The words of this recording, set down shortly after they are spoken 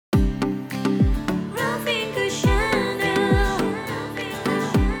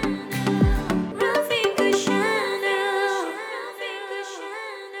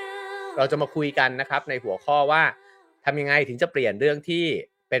เราจะมาคุยกันนะครับในหัวข้อว่าทำยังไงถึงจะเปลี่ยนเรื่องที่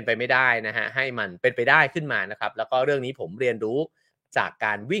เป็นไปไม่ได้นะฮะให้มันเป็นไปได้ขึ้นมานะครับแล้วก็เรื่องนี้ผมเรียนรู้จากก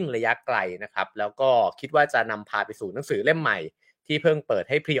ารวิ่งระยะไกลนะครับแล้วก็คิดว่าจะนำพาไปสู่หนังสือเล่มใหม่ที่เพิ่งเปิด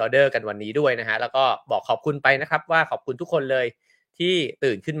ให้พรีออเดอร์กันวันนี้ด้วยนะฮะแล้วก็บอกขอบคุณไปนะครับว่าขอบคุณทุกคนเลยที่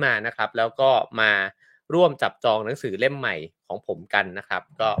ตื่นขึ้นมานะครับแล้วก็มาร่วมจับจองหนังสือเล่มใหม่ของผมกันนะครับ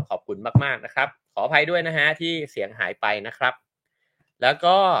ก็ขอบคุณมากๆนะครับขออภัยด้วยนะฮะที่เสียงหายไปนะครับแล้ว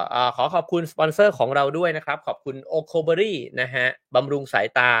ก็ขอขอบคุณสปอนเซอร์ของเราด้วยนะครับขอบคุณ o c o b e r y นะฮะบำรุงสาย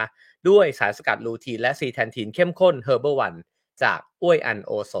ตาด้วยสารสกัดลูทีนและซีแทนทีนเข้มข้น Herbal One จากอ้วยอันโ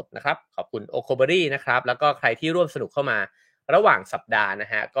อสถนะครับขอบคุณ o c o b e r y นะครับแล้วก็ใครที่ร่วมสนุกเข้ามาระหว่างสัปดาห์น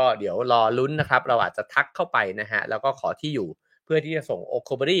ะฮะก็เดี๋ยวรอลุ้นนะครับเราอาจจะทักเข้าไปนะฮะแล้วก็ขอที่อยู่เพื่อที่จะส่ง o c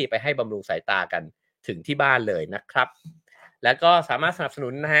o b e r y ไปให้บำรุงสายตากันถึงที่บ้านเลยนะครับแล้วก็สามารถสนับสนุ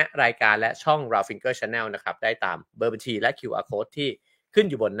นนะฮะรายการและช่อง Ralph Finger Channel นะครับได้ตามเบอร์บัญชีและ QR Code ที่ขึ้น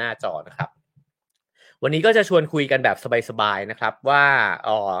อยู่บนหน้าจอนะครับวันนี้ก็จะชวนคุยกันแบบสบายๆนะครับว่า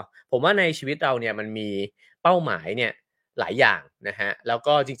ผมว่าในชีวิตเราเนี่ยมันมีเป้าหมายเนี่ยหลายอย่างนะฮะแล้ว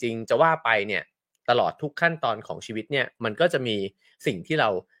ก็จริงๆจะว่าไปเนี่ยตลอดทุกขั้นตอนของชีวิตเนี่ยมันก็จะมีสิ่งที่เรา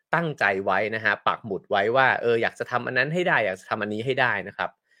ตั้งใจไว้นะฮะปักหมุดไว้ว่าอยากจะทำอันนั้นให้ได้อยากจะทำอันนี้ให้ได้นะครั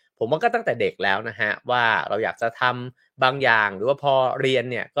บผมว่าก็ตั้งแต่เด็กแล้วนะฮะว่าเราอยากจะทำบางอย่างหรือว่าพอเรียน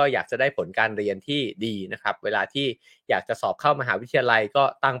เนี่ยก็อยากจะได้ผลการเรียนที่ดีนะครับเวลาที่อยากจะสอบเข้ามหาวิทยาลัยก็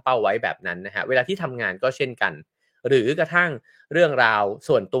ตั้งเป้าไว้แบบนั้นนะฮะเวลาที่ทำงานก็เช่นกันหรือกระทั่งเรื่องราว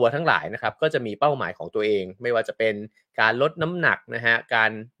ส่วนตัวทั้งหลายนะครับก็จะมีเป้าหมายของตัวเองไม่ว่าจะเป็นการลดน้ำหนักนะฮะกา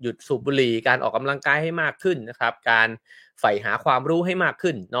รหยุดสูบบุหรี่การออกกำลังกายให้มากขึ้นนะครับการใฝ่หาความรู้ให้มาก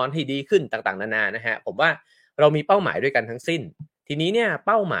ขึ้นนอนให้ดีขึ้นต่างๆนานานะฮะผมว่าเรามีเป้าหมายด้วยกันทั้งสิ้นทีนี้เนี่ยเ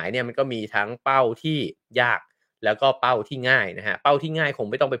ป้าหมายเนี่ยมันก็มีทั้งเป้าที่ยากแล้วก็เป้าที่ง่ายนะฮะเป้าที่ง่ายคง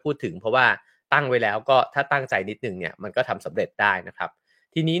ไม่ต้องไปพูดถึงเพราะว่าตั้งไว้แล้วก็ถ้าตั้งใจนิดหนึ่งเนี่ยมันก็ทำสำเร็จได้นะครับ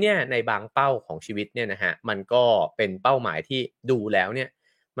ทีนี้เนี่ยในบางเป้าของชีวิตเนี่ยนะฮะมันก็เป็นเป้าหมายที่ดูแล้วเนี่ย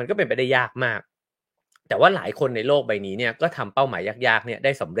มันก็เป็นไปได้ยากมากแต่ว่าหลายคนในโลกใบนี้เนี่ยก็ทำเป้าหมายยากๆเนี่ยไ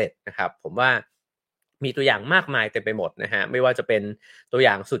ด้สำเร็จนะครับผมว่ามีตัวอย่างมากมายเต็มไปหมดนะฮะไม่ว่าจะเป็นตัวอ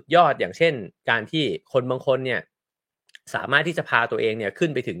ย่างสุดยอดอย่างเช่นการที่คนบางคนเนี่ยสามารถที่จะพาตัวเองเนี่ยขึ้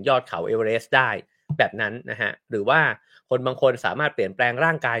นไปถึงยอดเขาเอเวอเรสต์ได้แบบนั้นนะฮะหรือว่าคนบางคนสามารถเปลี่ยนแปลงร่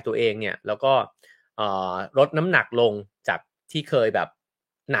างกายตัวเองเนี่ยแล้วก็ลดน้ำหนักลงจากที่เคยแบบ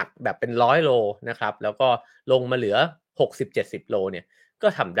หนักแบบเป็น100 โลนะครับแล้วก็ลงมาเหลือ60-70 โลเนี่ยก็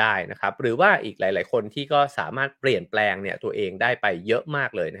ทำได้นะครับหรือว่าอีกหลายๆคนที่ก็สามารถเปลี่ยนแปลงเนี่ยตัวเองได้ไปเยอะมาก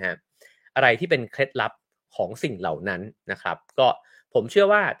เลยนะฮะอะไรที่เป็นเคล็ดลับของสิ่งเหล่านั้นนะครับก็ผมเชื่อ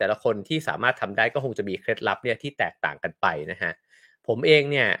ว่าแต่ละคนที่สามารถทำได้ก็คงจะมีเคล็ดลับเนี่ยที่แตกต่างกันไปนะฮะผมเอง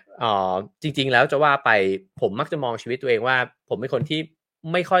เนี่ยจริงๆแล้วจะว่าไปผมมักจะมองชีวิตตัวเองว่าผมเป็นคนที่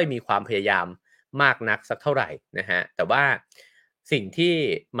ไม่ค่อยมีความพยายามมากนักสักเท่าไหร่นะฮะแต่ว่าสิ่งที่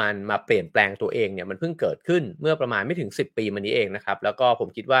มันมาเปลี่ยนแปลงตัวเองเนี่ยมันเพิ่งเกิดขึ้นเมื่อประมาณไม่ถึง10 ปีมานี้เองนะครับแล้วก็ผม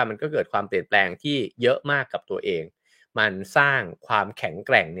คิดว่ามันก็เกิดความเปลี่ยนแปลงที่เยอะมากกับตัวเองมันสร้างความแข็งแ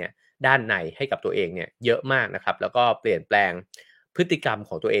กร่งเนี่ยด้านในให้กับตัวเองเนี่ยเยอะมากนะครับแล้วก็เปลี่ยนแปลงพฤติกรรมข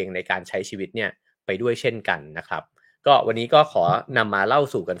องตัวเองในการใช้ชีวิตเนี่ยไปด้วยเช่นกันนะครับก็วันนี้ก็ขอนำมาเล่า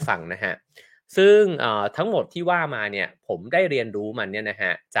สู่กันฟังนะฮะซึ่งทั้งหมดที่ว่ามาเนี่ยผมได้เรียนรู้มันเนี่ยนะฮ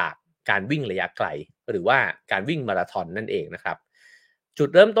ะจากการวิ่งระยะไกลหรือว่าการวิ่งมาราธอนนั่นเองนะครับจุด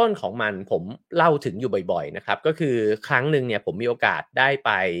เริ่มต้นของมันผมเล่าถึงอยู่บ่อยๆนะครับก็คือครั้งหนึ่งเนี่ยผมมีโอกาสได้ไ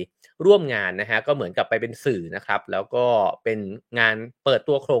ปร่วมงานนะฮะก็เหมือนกับไปเป็นสื่อนะครับแล้วก็เป็นงานเปิด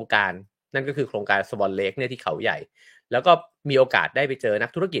ตัวโครงการนั่นก็คือโครงการ Swan Lake เนี่ยที่เขาใหญ่แล้วก็มีโอกาสได้ไปเจอนั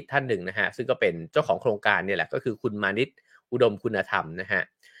กธุรกิจท่านหนึ่งนะฮะซึ่งก็เป็นเจ้าของโครงการเนี่ยแหละก็คือคุณมานิตอุดมคุณธรรมนะฮะ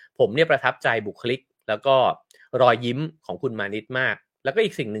ผมเนี่ยประทับใจบุคลิกแล้วก็รอยยิ้มของคุณมานิตมากแล้วก็อี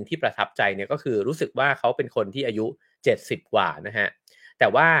กสิ่งหนึ่งที่ประทับใจเนี่ยก็คือรู้สึกว่าเขาเป็นคนที่อายุ70กว่านะฮะแต่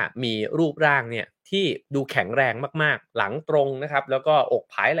ว่ามีรูปร่างเนี่ยที่ดูแข็งแรงมากๆหลังตรงนะครับแล้วก็อก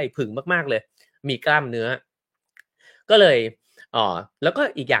ผายไหล่ผึ่งมากๆเลยมีกล้ามเนื้อก็เลยแล้วก็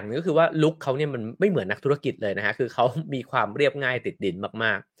อีกอย่างหนึ่งก็คือว่าลุกเขาเนี่ยมันไม่เหมือนนักธุรกิจเลยนะฮะคือเขามีความเรียบง่ายติดดินม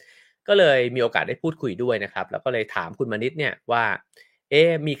ากๆก็เลยมีโอกาสได้พูดคุยด้วยนะครับแล้วก็เลยถามคุณมานิตเนี่ยว่า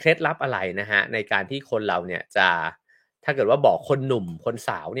มีเคล็ดลับอะไรนะฮะในการที่คนเราเนี่ยจะถ้าเกิดว่าบอกคนหนุ่มคนส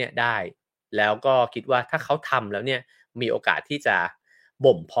าวเนี่ยได้แล้วก็คิดว่าถ้าเขาทำแล้วเนี่ยมีโอกาสที่จะ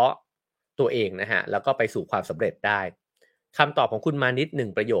บ่มเพาะตัวเองนะฮะแล้วก็ไปสู่ความสำเร็จได้คำตอบของคุณมานิต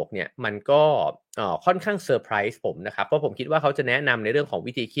1ประโยคเนี่ยมันก็ค่อนข้างเซอร์ไพรส์ผมนะครับเพราะผมคิดว่าเขาจะแนะนำในเรื่องของ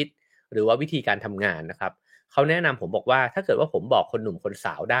วิธีคิดหรือว่าวิธีการทำงานนะครับเขาแนะนำผมบอกว่าถ้าเกิดว่าผมบอกคนหนุ่มคนส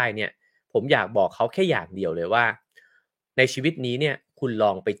าวได้เนี่ยผมอยากบอกเขาแค่อย่างเดียวเลยว่าในชีวิตนี้เนี่ยคุณล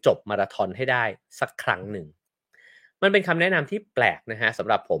องไปจบมาราธอนให้ได้สักครั้งหนึ่ง มันเป็นคำแนะนำที่แปลกนะฮะสำ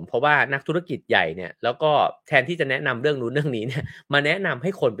หรับผมเพราะว่านักธุรกิจใหญ่เนี่ยแล้วก็แทนที่จะแนะนำเรื่องนู้นเรื่องนี้เนี่ยมาแนะนำใ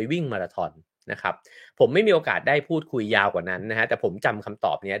ห้คนไปวิ่งมาราธอนนะครับผมไม่มีโอกาสได้พูดคุยยาวกว่านั้นนะฮะแต่ผมจำคำต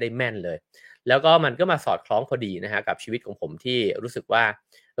อบเนี้ยได้แม่นเลยแล้วก็มันก็มาสอดคล้องพอดีนะฮะกับชีวิตของผมที่รู้สึกว่า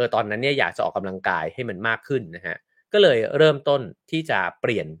ตอนนั้นเนี่ยอยากจะออกกำลังกายให้มันมากขึ้นนะฮะก็เลยเริ่มต้นที่จะเป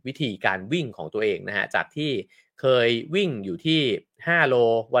ลี่ยนวิธีการวิ่งของตัวเองนะฮะจากที่เคยวิ่งอยู่ที่5โล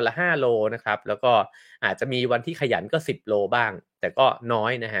วันละ5โลนะครับแล้วก็อาจจะมีวันที่ขยันก็10โลบ้างแต่ก็น้อ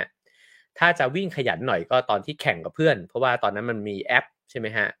ยนะฮะถ้าจะวิ่งขยันหน่อยก็ตอนที่แข่งกับเพื่อนเพราะว่าตอนนั้นมันมีแอปใช่ไหม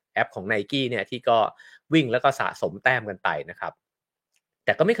ฮะแอปของ Nike เนี่ยที่ก็วิ่งแล้วก็สะสมแต้มกันไปนะครับแ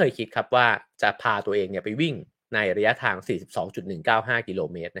ต่ก็ไม่เคยคิดครับว่าจะพาตัวเองเนี่ยไปวิ่งในระยะทาง 42.195 กิโล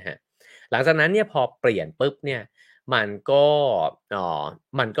เมตรนะฮะหลังจากนั้นเนี่ยพอเปลี่ยนปุ๊บเนี่ยมันก็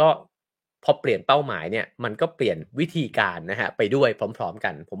มันก็พอเปลี่ยนเป้าหมายเนี่ยมันก็เปลี่ยนวิธีการนะฮะไปด้วยพร้อมๆกั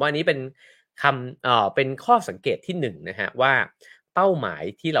นผมว่าอันนี้เป็นเป็นข้อสังเกตที่1นะฮะว่าเป้าหมาย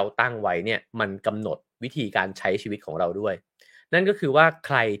ที่เราตั้งไว้เนี่ยมันกำหนดวิธีการใช้ชีวิตของเราด้วยนั่นก็คือว่าใ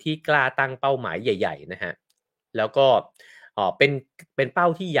ครที่กล้าตั้งเป้าหมายใหญ่ๆนะฮะแล้วก็เป็นเป้า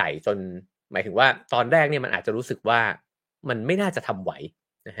ที่ใหญ่จนหมายถึงว่าตอนแรกเนี่ยมันอาจจะรู้สึกว่ามันไม่น่าจะทำไหว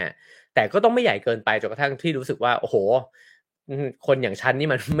นะฮะแต่ก็ต้องไม่ใหญ่เกินไปจนกระทั่งที่รู้สึกว่าโอ้โฮคนอย่างฉันนี่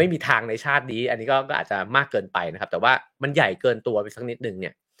มันไม่มีทางในชาตินี้อันนี้ก็อาจจะมากเกินไปนะครับแต่ว่ามันใหญ่เกินตัวไปสักนิดหนึ่งเนี่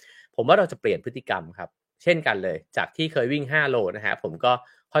ยผมว่าเราจะเปลี่ยนพฤติกรรมครับเช่นกันเลยจากที่เคยวิ่ง5โลนะครับผมก็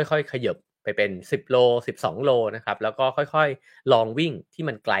ค่อยๆขยับไปเป็น10โล12โลนะครับแล้วก็ค่อยๆลองวิ่งที่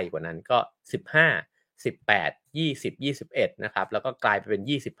มันไกลกว่านั้นก็15 18 20 21นะครับแล้วก็กลายไปเป็น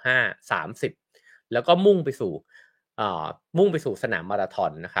25 30แล้วก็มุ่งไปสู่สนามมาราธอ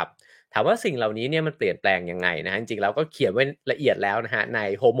นนะครับถามว่าสิ่งเหล่านี้เนี่ยมันเปลี่ยนแปลงยังไงนะฮะจริงๆแล้วก็เขียนไว้ละเอียดแล้วนะฮะใน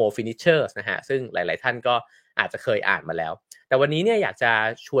Homo Finishers นะฮะซึ่งหลายๆท่านก็อาจจะเคยอ่านมาแล้วแต่วันนี้เนี่ยอยากจะ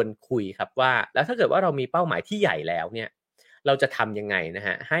ชวนคุยครับว่าแล้วถ้าเกิดว่าเรามีเป้าหมายที่ใหญ่แล้วเนี่ยเราจะทำยังไงนะฮ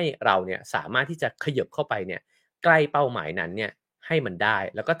ะให้เราเนี่ยสามารถที่จะขยับเข้าไปเนี่ยใกล้เป้าหมายนั้นเนี่ยให้มันได้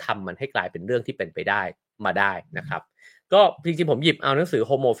แล้วก็ทำมันให้กลายเป็นเรื่องที่เป็นไปได้มาได้นะครับก็จริงๆผมหยิบเอาหนังสือ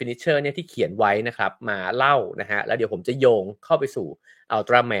Homo Finisher เนี่ยที่เขียนไว้นะครับมาเล่านะฮะแล้วเดี๋ยวผมจะโยงเข้าไปสู่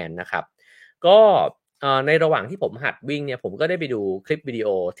Ultraman นะครับก็ในระหว่างที่ผมหัดวิ่งเนี่ยผมก็ได้ไปดูคลิปวิดีโอ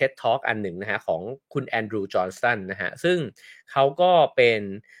TED Talk อันหนึ่งนะฮะของคุณแอนดรูว์จอห์นสันนะฮะซึ่งเขาก็เป็น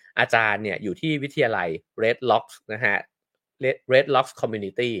อาจารย์เนี่ยอยู่ที่วิทยาลัย Red Rocks นะฮะ Red Rocks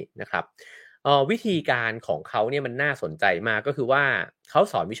Community นะครับวิธีการของเขาเนี่ยมันน่าสนใจมากก็คือว่าเขา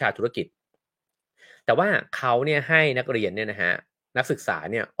สอนวิชาธุรกิจแต่ว่าเขาเนี่ยให้นักเรียนเนี่ยนะฮะนักศึกษา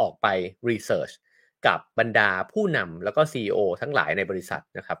เนี่ยออกไปรีเสิร์ชกับบรรดาผู้นำแล้วก็ CEO ทั้งหลายในบริษัท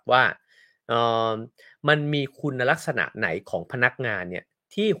นะครับว่าเอ่อมันมีคุณลักษณะไหนของพนักงานเนี่ย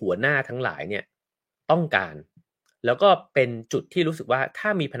ที่หัวหน้าทั้งหลายเนี่ยต้องการแล้วก็เป็นจุดที่รู้สึกว่าถ้า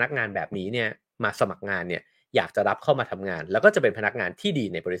มีพนักงานแบบนี้เนี่ยมาสมัครงานเนี่ยอยากจะรับเข้ามาทำงานแล้วก็จะเป็นพนักงานที่ดี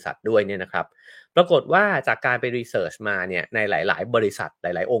ในบริษัทด้วยเนี่ยนะครับปรากฏว่าจากการไปรีเสิร์ชมาเนี่ยในหลายๆบริษัทหล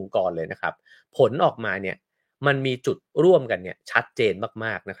ายๆองค์กรเลยนะครับผลออกมาเนี่ยมันมีจุดร่วมกันเนี่ยชัดเจนม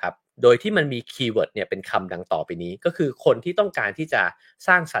ากๆนะครับโดยที่มันมีคีย์เวิร์ดเนี่ยเป็นคำดังต่อไปนี้ก็คือคนที่ต้องการที่จะส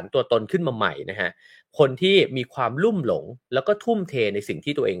ร้างสรรค์ตัวตนขึ้นมาใหม่นะฮะคนที่มีความลุ่มหลงแล้วก็ทุ่มเทในสิ่ง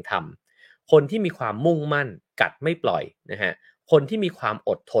ที่ตัวเองทำคนที่มีความมุ่งมั่นกัดไม่ปล่อยนะฮะคนที่มีความอ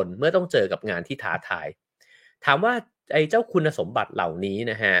ดทนเมื่อต้องเจอกับงานที่ท้าทายถามว่าไอ้เจ้าคุณสมบัติเหล่านี้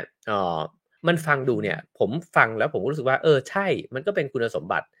นะฮะเอ่อมันฟังดูเนี่ยผมฟังแล้วผมก็รู้สึกว่าใช่มันก็เป็นคุณสม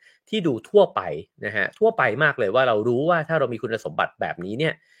บัติที่ดูทั่วไปนะฮะทั่วไปมากเลยว่าเรารู้ว่าถ้าเรามีคุณสมบัติแบบนี้เนี่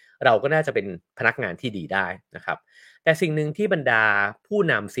ยเราก็น่าจะเป็นพนักงานที่ดีได้นะครับแต่สิ่งหนึ่งที่บรรดาผู้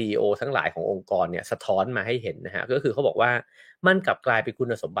นำ CEO ทั้งหลายขององค์กรเนี่ยสะท้อนมาให้เห็นนะฮะก็คือเขาบอกว่ามันกลับกลายเป็นคุ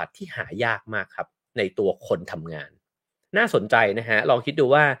ณสมบัติที่หายากมากครับในตัวคนทำงานน่าสนใจนะฮะลองคิดดู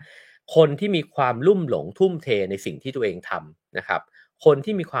ว่าคนที่มีความลุ่มหลงทุ่มเทในสิ่งที่ตัวเองทำนะครับคน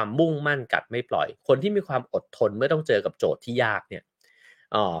ที่มีความมุ่งมั่นกัดไม่ปล่อยคนที่มีความอดทนเมื่อต้องเจอกับโจทย์ที่ยากเนี่ย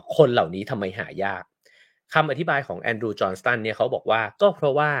คนเหล่านี้ทำไมหายากคำอธิบายของแอนดรูว์จอห์นสตันเนี่ยเขาบอกว่าก็เพรา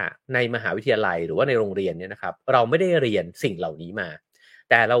ะว่าในมหาวิทยาลัยหรือว่าในโรงเรียนเนี่ยนะครับเราไม่ได้เรียนสิ่งเหล่านี้มา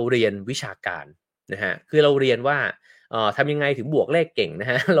แต่เราเรียนวิชาการนะฮะคือเราเรียนว่าทำยังไงถึงบวกเลขเก่งนะ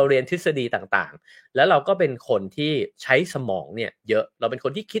ฮะเราเรียนทฤษฎีต่างๆแล้วเราก็เป็นคนที่ใช้สมองเนี่ยเยอะเราเป็นค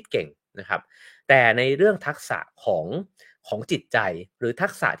นที่คิดเก่งนะครับแต่ในเรื่องทักษะของจิตใจหรือทั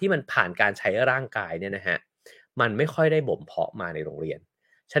กษะที่มันผ่านการใช้ร่างกายเนี่ยนะฮะมันไม่ค่อยได้บ่มเพาะมาในโรงเรียน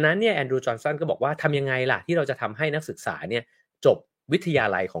ฉะนั้นเนี่ยแอนดรูว์จอห์นสันก็บอกว่าทำยังไงล่ะที่เราจะทำให้นักศึกษาเนี่ยจบวิทยา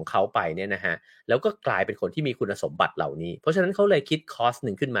ลัยของเขาไปเนี่ยนะฮะแล้วก็กลายเป็นคนที่มีคุณสมบัติเหล่านี้เพราะฉะนั้นเขาเลยคิดคอร์สห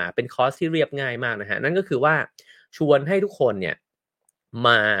นึ่งขึ้นมาเป็นคอร์สที่เรียบง่ายมากนะฮะนั่นก็คือว่าชวนให้ทุกคนเนี่ยม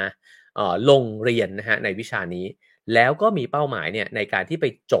าลงเรียนนะฮะในวิชานี้แล้วก็มีเป้าหมายเนี่ยในการที่ไป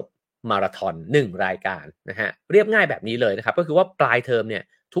จบ มาราธอน1รายการนะฮะเรียบง่ายแบบนี้เลยนะครับก็คือว่าปลายเทอมเนี่ย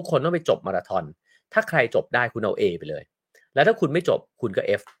ทุกคนต้องไปจบมาราธอนถ้าใครจบได้คุณเอา A ไปเลยแล้วถ้าคุณไม่จบคุณก็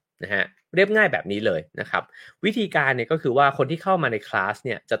F นะฮะเรียบง่ายแบบนี้เลยนะครับวิธีการเนี่ยก็คือว่าคนที่เข้ามาในคลาสเ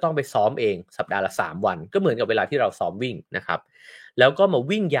นี่ยจะต้องไปซ้อมเองสัปดาห์ละ3วันก็เหมือนกับเวลาที่เราซ้อมวิ่งนะครับแล้วก็มา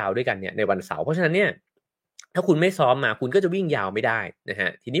วิ่งยาวด้วยกันเนี่ยในวันเสาร์เพราะฉะนั้นเนี่ยถ้าคุณไม่ซ้อมมาคุณก็จะวิ่งยาวไม่ได้นะฮะ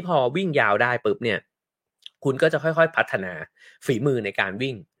ทีนี้พอวิ่งยาวได้ปุ๊บเนี่ยคุณก็จะค่อยๆพัฒนาฝีมือในการ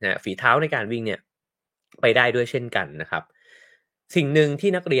วิ่งนะฝีเท้าในการวิ่งเนี่ยไปได้ด้วยเช่นกันนะครับสิ่งหนึ่งที่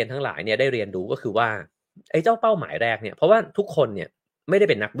นักเรียนทั้งหลายเนี่ยได้เรียนรู้ก็คือว่าไอ้เจ้าเป้าหมายแรกเนี่ยเพราะว่าทุกคนเนี่ยไม่ได้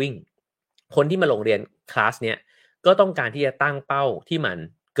เป็นนักวิ่งคนที่มาลงเรียนคลาสเนี่ยก็ต้องการที่จะตั้งเป้าที่มัน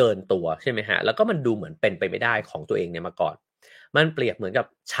เกินตัวใช่ไหมฮะแล้วก็มันดูเหมือนเป็นไปไม่ได้ของตัวเองเนี่ยมาก่อนมันเปรียบเหมือนกับ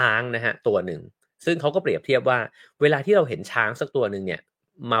ช้างนะฮะตัวหนึ่งซึ่งเขาก็เปรียบเทียบว่าเวลาที่เราเห็นช้างสักตัวหนึ่งเนี่ย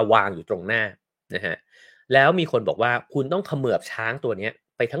มาวางอยู่ตรงหน้านะฮะแล้วมีคนบอกว่าคุณต้องเขมือบช้างตัวเนี้ย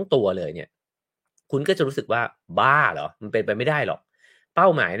ไปทั้งตัวเลยเนี่ยคุณก็จะรู้สึกว่าบ้าเหรอมันเป็นไปไม่ได้หรอกเป้า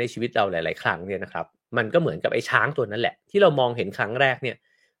หมายในชีวิตเราหลายๆครั้งเนี่ยนะครับมันก็เหมือนกับไอ้ช้างตัวนั้นแหละที่เรามองเห็นครั้งแรกเนี่ย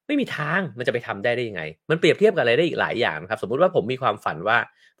ไม่มีทางมันจะไปทำได้ยังไงมันเปรียบเทียบกับอะไรได้อีกหลายอย่างครับสมมุติว่าผมมีความฝันว่า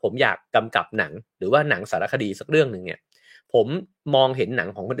ผมอยากกำกับหนังหรือว่าหนังสารคดีสักเรื่องหนึ่งเนี่ยผมมองเห็นหนัง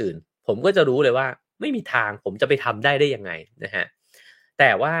ของคนอื่นผมก็จะรู้เลยว่าไม่มีทางผมจะไปทำได้ยังไงนะฮะแต่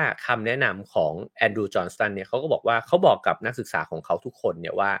ว่าคำแนะนำของแอนดรูว์จอห์นสตันเนี่ยเขาก็บอกว่าเขาบอกกับนักศึกษาของเขาทุกคนเ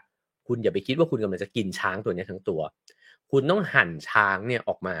นี่ยว่าคุณอย่าไปคิดว่าคุณกำลังจะกินช้างตัวนี้ทั้งตัวคุณต้องหั่นช้างเนี่ยอ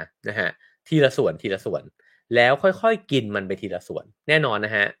อกมานะฮะทีละส่วนทีละส่วนแล้วค่อยๆกินมันไปทีละส่วนแน่นอนน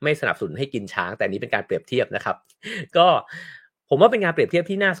ะฮะไม่สนับสนุนให้กินช้างแต่นี้เป็นการเปรียบเทียบนะครับก็ผมว่าเป็นการเปรียบเทียบ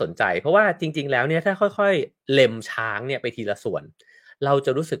ที่น่าสนใจเพราะว่าจริงๆแล้วเนี่ยถ้าค่อยๆเล็มช้างเนี่ยไปทีละส่วนเราจ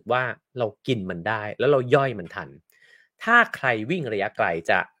ะรู้สึกว่าเรากินมันได้แล้วเราย่อยมันทันถ้าใครวิ่งระยะไกล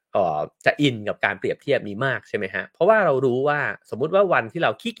จะอินกับการเปรียบเทียบนี้มากใช่ไหมฮะเพราะว่าเรารู้ว่าสมมุติว่าวันที่เร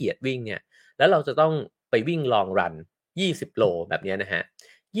าขี้เกียจวิ่งเนี่ยแล้วเราจะต้องไปวิ่งลองรัน20โลแบบนี้นะฮะ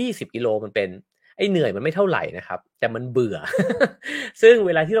20กิโลมันเป็นไอ้เหนื่อยมันไม่เท่าไหร่นะครับแต่มันเบื่อ ซึ่งเ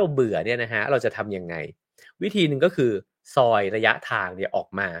วลาที่เราเบื่อเนี่ยนะฮะเราจะทำยังไงวิธีหนึ่งก็คือซอยระยะทางเนี่ยออก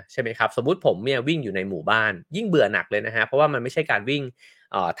มาใช่ไหมครับสมมุติผมเนี่ยวิ่งอยู่ในหมู่บ้านยิ่งเบื่อหนักเลยนะฮะเพราะว่ามันไม่ใช่การวิ่ง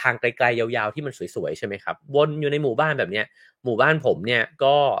ทางไกลๆยาวๆที่มันสวยๆใช่ไหมครับวนอยู่ในหมู่บ้านแบบเนี้ยหมู่บ้านผมเนี่ย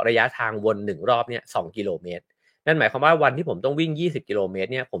ก็ระยะทางวน1รอบเนี่ย2กิโลเมตรนั่นหมายความว่าวันที่ผมต้องวิ่ง20กิโลเมตร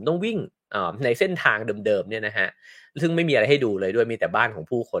เนี่ยผมต้องวิ่งในเส้นทางเดิมๆเนี่ยนะฮะซึ่งไม่มีอะไรให้ดูเลยด้วยมีแต่บ้านของ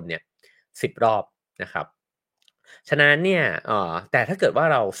ผู้คนเนี่ย10รอบนะครับฉะนั้นเนี่ยแต่ถ้าเกิดว่า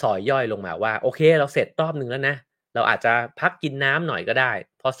เราซอยย่อยลงมาว่าโอเคเราเสร็จรอบหนึ่งแล้วนะเราอาจจะพักกินน้ำหน่อยก็ได้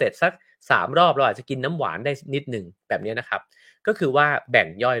พอเสร็จสัก3รอบเราอาจจะกินน้ำหวานได้นิดหนึ่งแบบนี้นะครับก็คือว่าแบ่ง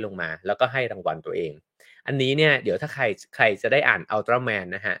ย่อยลงมาแล้วก็ให้รางวัลตัวเองอันนี้เนี่ยเดี๋ยวถ้าใครจะได้อ่าน Ultraman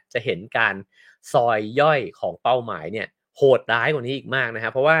นะฮะจะเห็นการซอยย่อยของเป้าหมายเนี่ยโหดร้ายกว่านี้อีกมากนะครั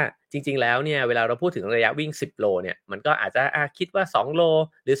บเพราะว่าจริงๆแล้วเนี่ยเวลาเราพูดถึงระยะวิ่ง10โลเนี่ยมันก็อาจจะคิดว่า2โล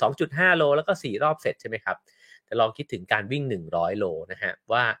หรือ2.5โลแล้วก็4รอบเสร็จใช่ไหมครับแต่ลองคิดถึงการวิ่ง100โลนะฮะ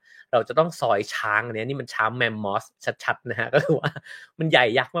ว่าเราจะต้องซอยช้างอันนี้นี่มันช้างแมมมอสชัดๆนะฮะก็คือว่ามันใหญ่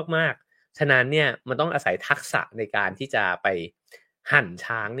ยักษ์มากๆฉะนั้นเนี่ยมันต้องอาศัยทักษะในการที่จะไปหั่น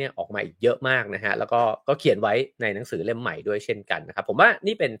ช้างเนี่ยออกมาอีกเยอะมากนะฮะแล้วก็เขียนไว้ในหนังสือเล่มใหม่ด้วยเช่นกันนะครับผมว่า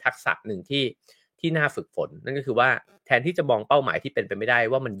นี่เป็นทักษะหนึ่งที่น่าฝึกฝนนั่นก็คือว่าแทนที่จะมองเป้าหมายที่เป็นไปไม่ได้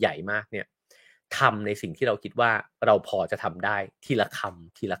ว่ามันใหญ่มากเนี่ยทำในสิ่งที่เราคิดว่าเราพอจะทำได้ทีละค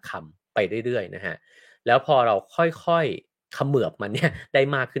ำทีละคำไปเรื่อยๆนะฮะแล้วพอเราค่อยๆเขมือบมันเนี่ยได้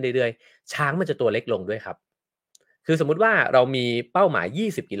มากขึ้นเรื่อยๆช้างมันจะตัวเล็กลงด้วยครับคือสมมุติว่าเรามีเป้าหมาย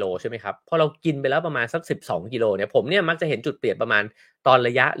20กิโลใช่ไหมครับพอเรากินไปแล้วประมาณสัก12กิโลเนี่ยผมเนี่ยมักจะเห็นจุดเปลี่ยนประมาณตอนร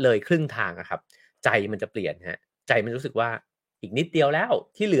ะยะเลยครึ่งทางอะครับใจมันจะเปลี่ยนครับใจมันรู้สึกว่าอีกนิดเดียวแล้ว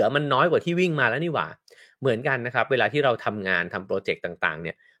ที่เหลือมันน้อยกว่าที่วิ่งมาแล้วนี่หว่าเหมือนกันนะครับเวลาที่เราทำงานทำพรอเจกต์ต่างๆเ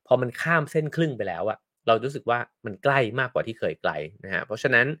นี่ยพอมันข้ามเส้นครึ่งไปแล้วอะเรารู้สึกว่ามันใกล้มากกว่าที่เคยไกลนะครับเพราะฉ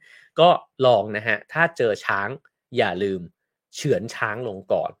ะนั้นก็ลองนะครับถ้าเจอช้างอย่าลืมเฉือนช้างลง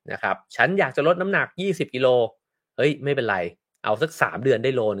ก่อนนะครับฉันอยากจะลดน้ำหนัก20กิโล เฮ้ยไม่เป็นไรเอาสัก3เดือนไ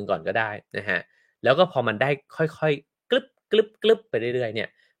ด้โลนึงก่อนก็ได้นะครับแล้วก็พอมันได้ค่อยๆกลึบๆๆไปเรื่อยๆเนี่ย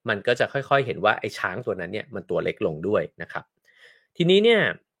มันก็จะค่อยๆเห็นว่าไอ้ช้างตัวนั้นเนี่ยมันตัวเล็กลงด้วยนะครับทีนี้เนี่ย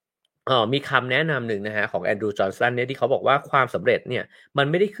มีคำแนะนำหนึ่งนะครับของ Andrew Johnson เนี่ยที่เขาบอกว่าความสำเร็จเนี่ยมัน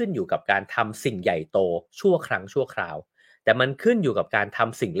ไม่ได้ขึ้นอยู่กับการทำสิ่งใหญ่โตชั่วครั้งชั่วคราวแต่มันขึ้นอยู่กับการท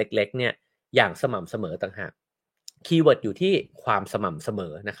ำสิ่งเล็กๆเนี่ยอย่างสม่ำเสมอต่างหากคีย์เวิร์ดอยู่ที่ความสม่ำเสม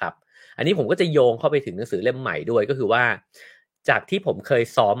อนะครับ อันนี้ผมก็จะโยงเข้าไปถึงหนังสือเล่มใหม่ด้วยก็คือว่าจากที่ผมเคย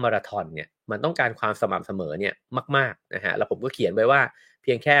ซ้อมมาราธอนเนี่ยมันต้องการความสม่ำเสมอเนี่ยมากๆนะฮะแล้วผมก็เขียนไว้ว่าเ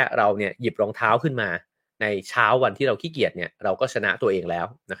พียงแค่เราเนี่ยหยิบรองเท้าขึ้นมา ในเช้าวันที่เราขี้เกียจเนี่ยเราก็ชนะตัวเองแล้ว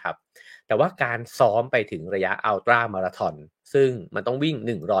นะครับแต่ว่าการซ้อมไปถึงระยะอัลตร้ามาราธอนซึ่งมันต้องวิ่ง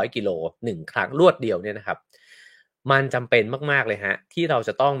100กิโล1ครั้งรวดเดียวเนี่ยนะครับมันจำเป็นมากๆเลยครับที่เราจ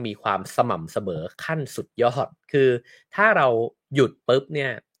ะต้องมีความสม่ำเสมอขั้นสุดยอดคือถ้าเราหยุดปุ๊บเนี่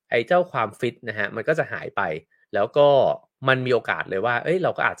ยไอ้เจ้าความฟิตนะครับมันก็จะหายไปแล้วก็มันมีโอกาสเลยว่าเฮ้ยเร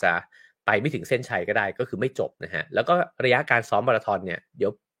าก็อาจจะไปไม่ถึงเส้นชัยก็ได้ก็คือไม่จบนะครับแล้วก็ระยะการซ้อมมาราธอนเนี่ยเดี๋ย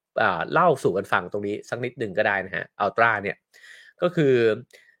วเล่าสู่กันฟังตรงนี้สักนิดหนึ่งก็ได้นะครับอัลตร้าเนี่ยก็คือ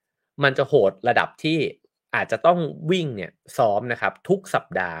มันจะโหดระดับที่อาจจะต้องวิ่งเนี่ยซ้อมนะครับทุกสัป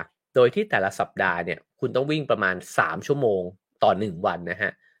ดาห์โดยที่แต่ละสัปดาห์เนี่ยคุณต้องวิ่งประมาณ3ชั่วโมงต่อ1วันนะครั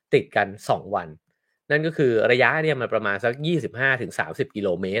บติดกัน2วันนั่นก็คือระยะเนี่ยมันประมาณสัก25-30กิโล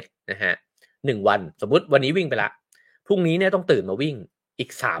เมตรนะครับ1วันสมมุติวันนี้วิ่งไปแล้วพรุ่งนี้เนี่ยต้องตื่นมาวิ่งอี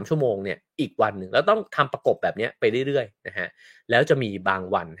ก3ชั่วโมงเนี่ยอีกวันหนึ่งแล้วต้องทำประกบแบบเนี้ยไปเรื่อยๆนะครับแล้วจะมีบาง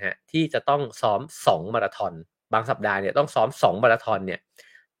วันครับที่จะต้องซ้อม2มาราธอนบางสัปดาห์เนี่ยต้องซ้อม2มาราธอนเนี่ย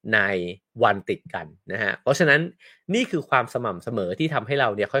ในวันติดกันนะครับเพราะฉะนั้นนี่คือความสม่ำเสมอที่ทำให้เรา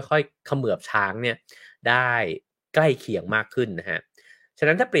เนี่ยค่อยๆเขมือบช้างเนี่ยได้ใกล้เคียงมากขึ้นนะฮะฉะ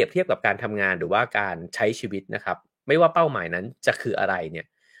นั้นถ้าเปรียบเทียบกับการทำงานหรือว่าการใช้ชีวิตนะครับไม่ว่าเป้าหมายนั้นจะคืออะไรเนี่ย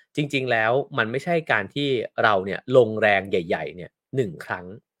จริงๆแล้วมันไม่ใช่การที่เราเนี่ยลงแรงใหญ่ๆเนี่ย1ครั้ง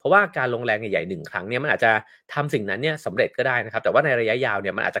เพราะว่าการลงแรงใหญ่ๆ1ครั้งเนี่ยมันอาจจะทำสิ่งนั้นเนี่ยสำเร็จก็ได้นะครับแต่ว่าในระยะยาวเ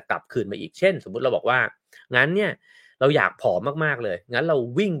นี่ยมันอาจจะกลับคืนมาอีกเช่นสมมุติเราบอกว่างั้นเนี่ยเราอยากผอมมากๆเลยงั้นเรา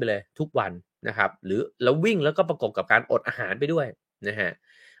วิ่งไปเลยทุกวันนะครับหรือเราวิ่งแล้วก็ประกบกับการอดอาหารไปด้วยนะครับ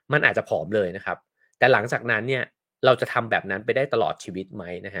มันอาจจะผอมเลยนะครับแต่หลังจากนั้นเนี่ยเราจะทำแบบนั้นไปได้ตลอดชีวิตไหม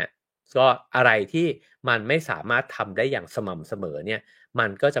นะครับก็อะไรที่มันไม่สามารถทำได้อย่างสม่ำเสมอเนี่ยมัน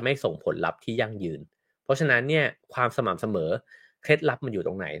ก็จะไม่ส่งผลลัพธ์ที่ยั่งยืนเพราะฉะนั้นเนี่ยความสม่ำเสมอเคล็ดลับมันอยู่ต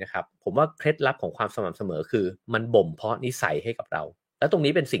รงไหนนะครับผมว่าเคล็ดลับของความสม่ำเสมอคือมันบ่มเพาะนิสัยให้กับเราแล้วตรง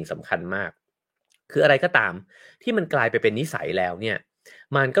นี้เป็นสิ่งสำคัญมากคืออะไรก็ตามที่มันกลายไปเป็นนิสัยแล้วเนี่ย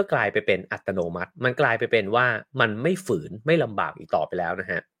มันก็กลายไปเป็นอัตโนมัติมันกลายไปเป็นว่ามันไม่ฝืนไม่ลำบากอีกต่อไปแล้วน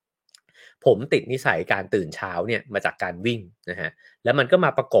ะฮะผมติดนิสัยการตื่นเช้าเนี่ยมาจากการวิ่งนะฮะแล้วมันก็มา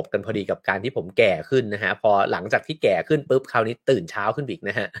ประกบกันพอดีกับการที่ผมแก่ขึ้นนะฮะพอหลังจากที่แก่ขึ้นปุ๊บคราวนี้ตื่นเช้าขึ้นอีก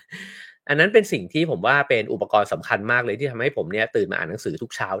นะฮะอันนั้นเป็นสิ่งที่ผมว่าเป็นอุปกรณ์สำคัญมากเลยที่ทำให้ผมเนี่ยตื่นมาอ่านหนังสือทุ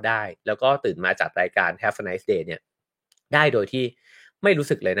กเช้าได้แล้วก็ตื่นมาจัดรายการ Have a nice day เนี่ยได้โดยที่ไม่รู้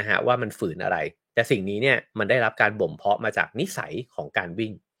สึกเลยนะฮะว่ามันฝืนอะไรแต่สิ่งนี้เนี่ยมันได้รับการบ่มเพาะมาจากนิสัยของการวิ่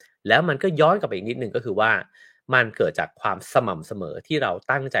งแล้วมันก็ย้อนกลับไปอีกนิดหนึ่งก็คือว่ามันเกิดจากความสม่ำเสมอที่เรา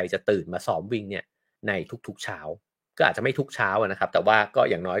ตั้งใจจะตื่นมาซ้อมวิ่งเนี่ยในทุกๆเช้าก็อาจจะไม่ทุกเช้านะครับแต่ว่าก็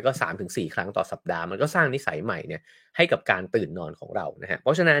อย่างน้อยก็3-4ครั้งต่อสัปดาห์มันก็สร้างนิสัยใหม่เนี่ยให้กับการตื่นนอนของเรานะฮะเพร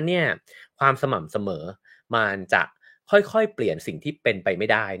าะฉะนั้นเนี่ยความสม่ำเสมอมันจะค่อยๆเปลี่ยนสิ่งที่เป็นไปไม่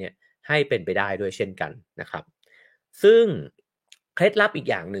ได้เนี่ยให้เป็นไปได้ด้วยเช่นกันนะครับซึ่งเคล็ดลับอีก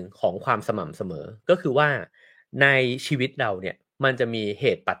อย่างหนึ่งของความสม่ำเสมอก็คือว่าในชีวิตเราเนี่ยมันจะมีเห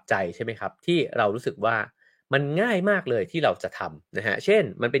ตุปัจจัยใช่ไหมครับที่เรารู้สึกว่ามันง่ายมากเลยที่เราจะทำนะฮะเช่น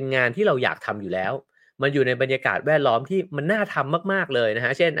มันเป็นงานที่เราอยากทำอยู่แล้วมันอยู่ในบรรยากาศแวดล้อมที่มันน่าทำมากๆเลยนะฮ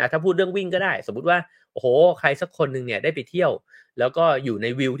ะเช่นถ้าพูดเรื่องวิ่งก็ได้สมมุติว่าโอ้โฮใครสักคนหนึ่งเนี่ยได้ไปเที่ยวแล้วก็อยู่ใน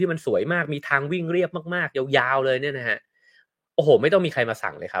วิวที่มันสวยมากมีทางวิ่งเรียบมากๆยาวๆเลยเนี่ยนะครับโอ้โฮไม่ต้องมีใครมา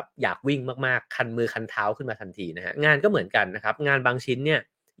สั่งเลยครับอยากวิ่งมากๆคันมือคันเท้าขึ้นมาทันทีนะครับงานก็เหมือนกันนะครับงานบางชิ้นเนี่ย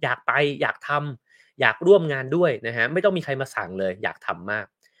อยากไปอยากทำอยากร่วมงานด้วยนะครับไม่ต้องมีใครมาสั่งเลยอยากทำมาก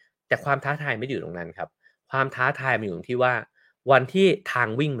แต่ความท้าทายไม่ได้อยู่ตรงนั้นครับความท้าทายมันอยู่ตรงที่ว่าวันที่ทาง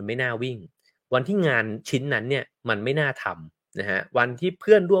วิ่งมันไม่น่าวิ่ง วันที่งานชิ้นนั้นเนี่ยมันไม่น่าทำนะฮะวันที่เ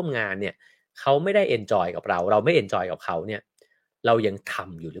พื่อนร่วมงานเนี่ยเขาไม่ได้เอนจอยกับเราเราไม่เอนจอยกับเขาเนี่ยเรายังท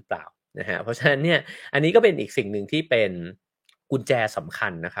ำอยู่หรือเปล่านะฮะเพราะฉะนั้นเนี่ยอันนี้ก็เป็นอีกสิ่งหนึ่งที่เป็นกุญแจสำคั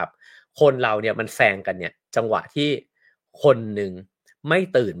ญนะครับคนเราเนี่ยมันแซงกันเนี่ยจังหวะที่คนหนึ่งไม่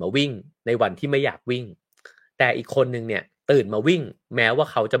ตื่นมาวิ่งในวันที่ไม่อยากวิ่งแต่อีกคนหนึ่งเนี่ยตื่นมาวิ่งแม้ว่า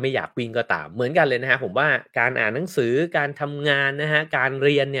เขาจะไม่อยากวิ่งก็ตามเหมือนกันเลยนะฮะผมว่าการอ่านหนังสือการทำงานนะฮะการเ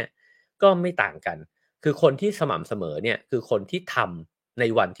รียนเนี่ย ก็ไม่ต่างกัน คือคนที่สม่ำเสมอเนี่ยคือคนที่ทำใน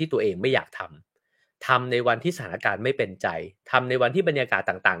วันที่ตัวเองไม่อยากทำในวันที่สถานการณ์ไม่เป็นใจทำในวันที่บรรยากาศ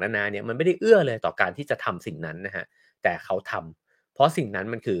ต่างๆนานาเนี่ยมันไม่ได้เอื้อเลยต่อการที่จะทำสิ่งนั้นนะครับแต่เขาทำเพราะสิ่งนั้น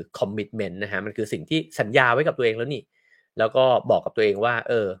มันคือ commitment นะครับมันคือสิ่งที่สัญญาไว้กับตัวเองแล้วนี่แล้วก็บอกกับตัวเองว่า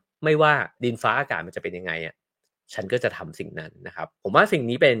ไม่ว่าดินฟ้าอากาศมันจะเป็นยังไงอะฉันก็จะทำสิ่งนั้นนะครับผมว่าสิ่ง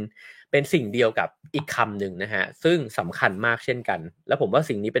นี้เป็นสิ่งเดียวกับอีกคำหนึ่งนะฮะซึ่งสำคัญมากเช่นกันแล้วผมว่า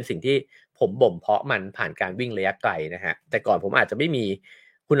สิ่งนี้เป็นสิ่งที่ผมบ่มเพาะมันผ่านการวิ่งระยะไกลนะฮะแต่ก่อนผมอาจจะไม่มี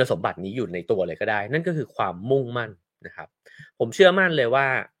คุณสมบัตินี้อยู่ในตัวเลยก็ได้นั่นก็คือความมุ่งมั่นนะครับผมเชื่อมั่นเลยว่า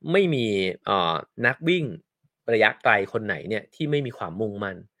ไม่มีนักวิ่งระยะไกลคนไหนเนี่ยที่ไม่มีความมุ่ง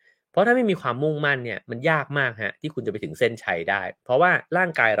มั่นเพราะถ้าไม่มีความมุ่งมั่นเนี่ยมันยากมากฮะที่คุณจะไปถึงเส้นชัยได้เพราะว่าร่า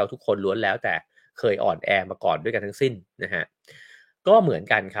งกายเราทุกคนล้วนแล้วแต่ เคยอ่อนแอมาก่อนด้วยกันทั้งสิ้นนะฮะก็เหมือน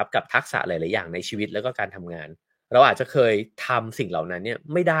กันครับกับทักษะหลายๆอย่างในชีวิตแล้วก็การทำงานเราอาจจะเคยทำสิ่งเหล่านั้นเนี่ย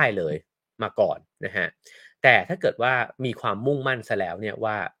ไม่ได้เลยมาก่อนนะฮะแต่ถ้าเกิดว่ามีความมุ่งมั่นซะแล้วเนี่ย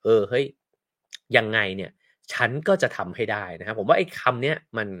ว่าเฮ้ยยังไงเนี่ยฉันก็จะทำให้ได้นะครับผมว่าไอ้คำเนี้ย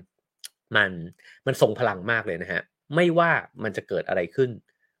มันมันทรงพลังมากเลยนะฮะไม่ว่ามันจะเกิดอะไรขึ้น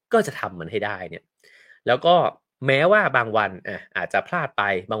ก็จะทำมันให้ได้เนี่ยแล้วก็แม้ว่าบางวันอาจจะพลาดไป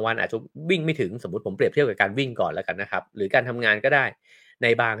บางวันอาจจะวิ่งไม่ถึงสมมุติผมเปรียบเทียบกับการวิ่งก่อนแล้วกันนะครับหรือการทำงานก็ได้ใน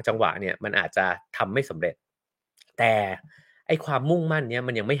บางจังหวะเนี่ยมันอาจจะทำไม่สำเร็จแต่ไอ้ความมุ่งมั่นเนี้ย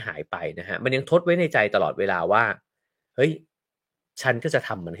มันยังไม่หายไปนะฮะมันยังทดไว้ในใจตลอดเวลาว่าเฮ้ยฉันก็จะท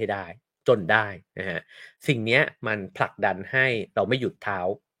ำมันให้ได้จนได้นะฮะสิ่งเนี้ยมันผลักดันให้เราไม่หยุดเท้า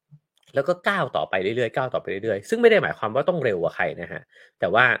แล้วก็ก้าวต่อไปเรื่อยๆก้าวต่อไปเรื่อยๆซึ่งไม่ได้หมายความว่าต้องเร็วกว่าใครนะฮะแต่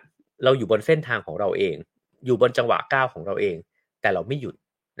ว่าเราอยู่บนเส้นทางของเราเองอยู่บนจังหวะก้าวของเราเองแต่เราไม่หยุด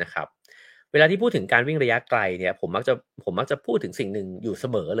นะครับเวลาที่พูดถึงการวิ่งระยะไกลเนี่ยผมมักจะพูดถึงสิ่งหนึ่งอยู่เส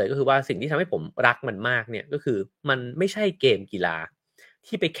มอเลยก็คือว่าสิ่งที่ทำให้ผมรักมันมากเนี่ยก็คือมันไม่ใช่เกมกีฬา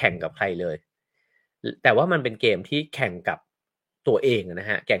ที่ไปแข่งกับใครเลยแต่ว่ามันเป็นเกมที่แข่งกับตัวเองนะ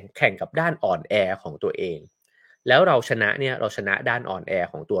ฮะแข่งกับด้านอ่อนแอของตัวเองแล้วเราชนะเนี่ยเราชนะด้านอ่อนแอ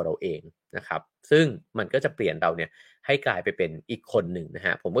ของตัวเราเองนะครับซึ่งมันก็จะเปลี่ยนเราเนี่ยให้กลายไปเป็นอีกคนหนึ่งนะฮ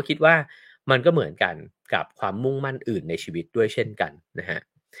ะผมก็คิดว่ามันก็เหมือนกันกับความมุ่งมั่นอื่นในชีวิตด้วยเช่นกันนะฮะ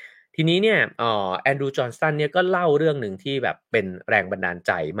ทีนี้เนี่ยแอนดรูว์จอห์นสันเนี่ยก็เล่าเรื่องหนึ่งที่แบบเป็นแรงบันดาลใ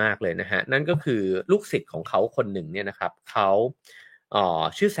จมากเลยนะฮะนั่นก็คือลูกศิษย์ของเขาคนหนึ่งเนี่ยนะครับเขา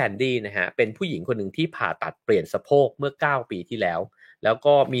ชื่อแซนดี้นะฮะเป็นผู้หญิงคนหนึ่งที่ผ่าตัดเปลี่ยนสะโพกเมื่อ9ปีที่แล้วแล้ว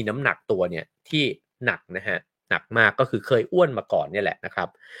ก็มีน้ำหนักตัวเนี่ยที่หนักนะฮะหนักมากก็คือเคยอ้วนมาก่อนเนี่ยแหละนะครับ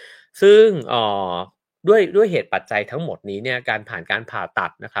ซึ่งด้วยเหตุปัจจัยทั้งหมดนี้เนี่ยการผ่านการผ่าตั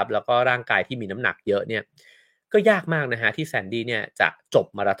ดนะครับแล้วก็ร่างกายที่มีน้ำหนักเยอะเนี่ย ก็ยากมากนะฮะที่แซนดี้เนี่ยจะจบ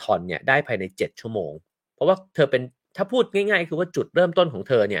มาราธอนเนี่ยได้ภายใน7ชั่วโมงเพราะว่าเธอเป็นถ้าพูดง่ายๆคือว่าจุดเริ่มต้นของ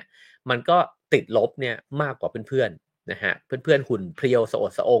เธอเนี่ยมันก็ติดลบเนี่ยมากกว่าเพื่อนๆนะฮะเพื่อนๆหุ่นเพรียวสะอ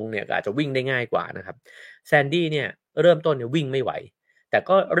ดสะองเนี่ยก็อาจจะวิ่งได้ง่ายกว่านะครับแซนดี้เนี่ยเริ่มต้นเนี่ยวิ่งไม่ไหวแต่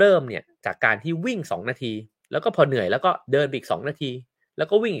ก็เริ่มเนี่ยจากการที่วิ่ง2นาทีแล้วก็พอเหนื่อยแล้วก็เดินไปอีก2นาทีแล้ว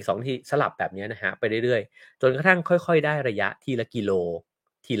ก็วิ่งอีก2นาทีสลับแบบนี้นะฮะไปเรื่อยๆจนกระทั่งค่อยๆได้ระยะทีละกิโล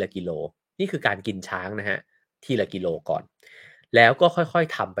ทีละกิโลนี่คือการกินช้างนะฮะ ทีละกิโลก่อนแล้วก็ค่อย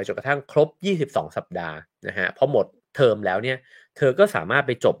ๆทำไปจนกระทั่งครบ22สัปดาห์นะฮะพอหมดเทอมแล้วเนี่ยเธอก็สามารถไ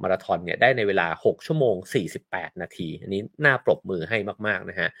ปจบมาราธอนเนี่ยได้ในเวลา6ชั่วโมง48นาทีอันนี้น่าปรบมือให้มากๆ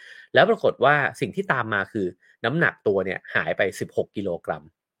นะฮะแล้วปรากฏว่าสิ่งที่ตามมาคือน้ำหนักตัวเนี่ยหายไป16กิโลกรัม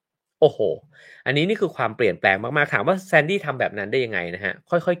โอ้โฮอันนี้นี่คือความเปลี่ยนแปลงมากๆถามว่าแซนดี้ทำแบบนั้นได้ยังไงนะฮะ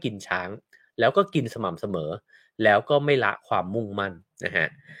ค่อยๆกินช้างแล้วก็กินสม่ำเสมอแล้วก็ไม่ละความมุ่งมั่นนะฮะ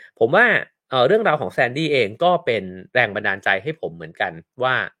ผมว่าเรื่องราวของแซนดี้เองก็เป็นแรงบันดาลใจให้ผมเหมือนกัน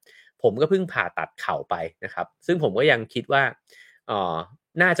ว่าผมก็เพิ่งผ่าตัดเข่าไปนะครับซึ่งผมก็ยังคิดว่าเอ่อ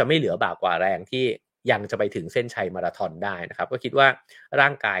น่าจะไม่เหลือบากกว่าแรงที่ยังจะไปถึงเส้นชัยมาราธอนได้นะครับก็คิดว่าร่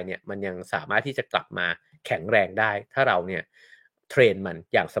างกายเนี่ยมันยังสามารถที่จะกลับมาแข็งแรงได้ถ้าเราเนี่ยเทรนมัน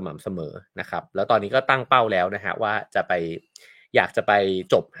อย่างสม่ำเสมอนะครับแล้วตอนนี้ก็ตั้งเป้าแล้วนะฮะว่าอยากจะไป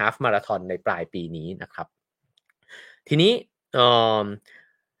จบฮาล์ฟมาราธอนในปลายปีนี้นะครับทีนี้เอ่อ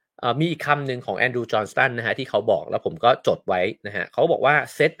มีอีกคำหนึ่งของแอนดรูว์จอห์นสตันนะฮะที่เขาบอกแล้วผมก็จดไว้นะฮะเขาบอกว่า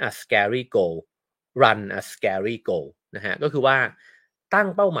set a scary goal run a scary goal นะฮะก็คือว่าตั้ง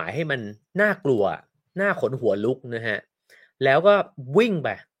เป้าหมายให้มันน่ากลัวน่าขนหัวลุกนะฮะแล้วก็วิ่งไป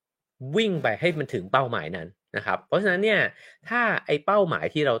วิ่งไปให้มันถึงเป้าหมายนั้นนะครับเพราะฉะนั้นเนี่ยถ้าไอ้เป้าหมาย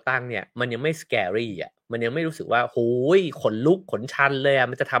ที่เราตั้งเนี่ยมันยังไม่ scary อะมันยังไม่รู้สึกว่าโอ้โฮขนลุกขนชันเลยอะ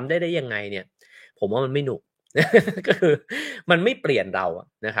มันจะทำได้ยังไงเนี่ยผมว่ามันไม่หนุก ก็คือมันไม่เปลี่ยนเราอะ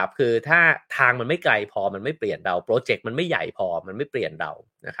นะครับคือถ้าทางมันไม่ไกลพอมันไม่เปลี่ยนเราพรอเจกต์มันไม่ใหญ่พอมันไม่เปลี่ยนเรา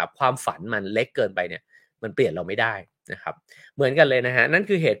นะครับความฝันมันเล็กเกินไปเนี่ยมันเปลี่ยนเราไม่ได้นะครับเหมือนกันเลยนะฮะนั่น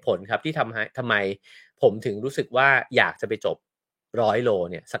คือเหตุผลครับที่ทำไมผมถึงรู้สึกว่าอยากจะไปจบ100โล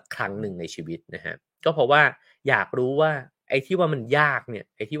เนี่ยสักครั้งหนึ่งในชีวิตนะฮะก็เพราะว่าอยากรู้ว่าไอ้ที่ว่ามันยากเนี่ย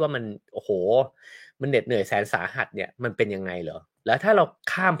ไอ้ที่ว่ามันโอ้โฮมันเหน็ดเหนื่อยแสนสาหัสเนี่ยมันเป็นยังไงเหรอแล้วถ้าเรา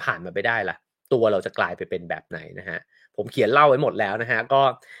ข้ามผ่านมันไปได้ล่ะ ตัวเราจะกลายไปเป็นแบบไหนนะฮะผมเขียนเล่าไว้หมดแล้วนะฮะก็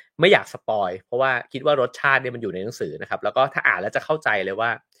ไม่อยากสปอยเพราะว่าคิดว่ารสชาติเนี่ยมันอยู่ในหนังสือนะครับแล้วก็ถ้าอ่านแล้วจะเข้าใจเลยว่า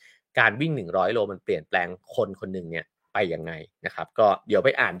การวิ่ง100โลมันเปลี่ยนแปลงคนคนหนึ่งเนี่ยไปยังไงนะครับก็เดี๋ยวไป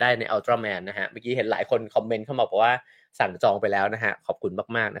อ่านได้ใน Ultraman นะฮะเมื่อกี้เห็นหลายคนคอมเมนต์เข้ามาบอกว่าสั่งจองไปแล้วนะฮะขอบคุณ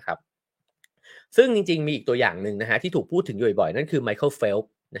มากๆนะครับซึ่งจริงๆมีอีกตัวอย่างหนึ่งนะฮะที่ถูกพูดถึงอยู่บ่อยๆนั่นคือ Michael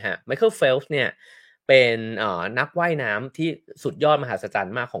Phelps นะฮะ Michael Phelps เนี่ย เป็นนักว่ายน้ำที่สุดยอดมหัศจรร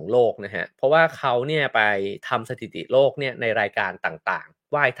ย์มากของโลกนะฮะเพราะว่าเขาเนี่ยไปทำสถิติโลกเนี่ยในรายการต่าง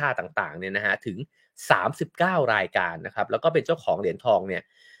ๆว่ายท่าต่างๆเนี่ยนะฮะถึง39รายการนะครับแล้วก็เป็นเจ้าของเหรียญทองเนี่ย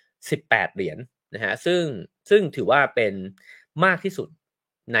18เหรียญ นะฮะซึ่งถือว่าเป็นมากที่สุด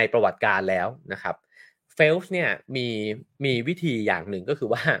ในประวัติการแล้วนะครับเฟลส์เนี่ยมีวิธีอย่างหนึ่งก็คือ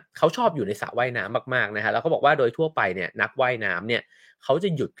ว่าเขาชอบอยู่ในสระว่ายน้ำมากๆนะฮะแล้วเขาบอกว่าโดยทั่วไปเนี่ยนักว่ายน้ำเนี่ยเขาจะ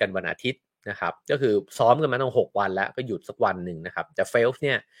หยุดกันวันอาทิตย์นะครับก็คือซ้อมกันมาตั้ง6วันแล้วก็หยุดสักวันหนึ่งนะครับแต่เฟลส์เ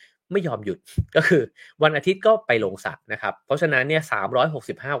นี่ยไม่ยอมหยุดก็คือวันอาทิตย์ก็ไปลงสระนะครับเพราะฉะนั้นเนี่ย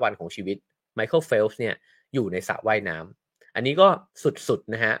365วันของชีวิตไมเคิลเฟลส์เนี่ยอยู่ในสระว่ายน้ำ อันนี้ก็สุด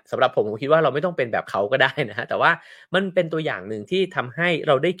ๆนะฮะสำหรับผมคิดว่าเราไม่ต้องเป็นแบบเขาก็ได้นะฮะแต่ว่ามันเป็นตัวอย่างหนึ่งที่ทำให้เ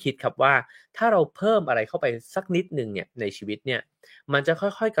ราได้คิดครับว่าถ้าเราเพิ่มอะไรเข้าไปสักนิดหนึ่งเนี่ยในชีวิตเนี่ยมันจะค่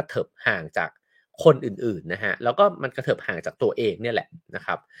อยๆกระเถิบห่างจากคนอื่นๆนะฮะแล้วก็มันกระเถิบห่างจากตัวเองเนี่ยแหละนะค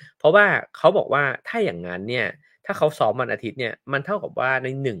รับเพราะว่าเขาบอกว่าถ้าอย่างนั้นเนี่ยถ้าเขาซ้อมวันอาทิตย์เนี่ยมันเท่ากับว่าใน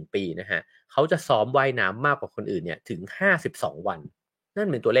1 ปีนะฮะเขาจะซ้อมว่ายน้ำมากกว่าคนอื่นเนี่ยถึง52วันนั่น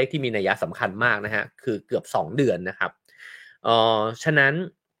เป็นตัวเลขที่มีนัยสำคัญมากนะฮะคือเกือบ2 เดือนนะครับฉะนั้น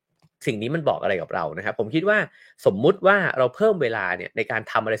สิ่งนี้มันบอกอะไรกับเรานะครับผมคิดว่าสมมุติว่าเราเพิ่มเวลาเนี่ยในการ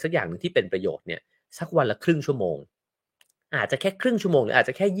ทำอะไรสักอย่างหนึ่งที่เป็นประโยชน์เนี่ยสักวันละครึ่งชั่วโมงอาจจะแค่ครึ่งชั่วโมงหรืออาจ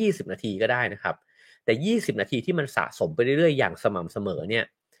จะแค่20นาทีก็ได้นะครับแต่20นาทีที่มันสะสมไปเรื่อยๆอย่างสม่ำเสมอเนี่ย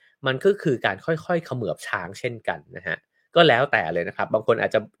มันก็คือการค่อยๆเขมือบช้างเช่นกันนะฮะก็แล้วแต่เลยนะครับบางคนอา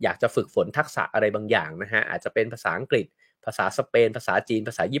จจะอยากจะฝึกฝนทักษะอะไรบางอย่างนะฮะอาจจะเป็นภาษาอังกฤษภาษาสเปนภาษาจีน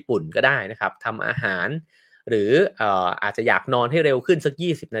ภาษาญี่ปุ่นก็ได้นะครับทำอาหาร หรืออาจจะอยากนอนให้เร็วขึ้นสัก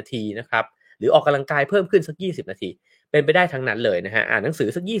20นาทีนะครับหรือออกกำลังกายเพิ่มขึ้นสัก20นาทีเป็นไปได้ทั้งนั้นเลยนะฮะอ่านหนังสือ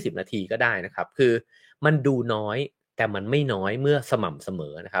สัก20นาทีก็ได้นะครับคือมันดูน้อยแต่มันไม่น้อยเมื่อสม่ำเสม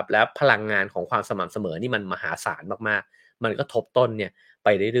อนะครับแล้วพลังงานของความสม่ำเสมอนี่มันมหาศาลมากๆมันก็ทบต้นเนี่ยไป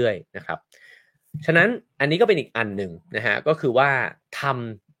เรื่อยๆนะครับฉะนั้นอันนี้ก็เป็นอีกอันหนึ่งนะฮะก็คือว่าท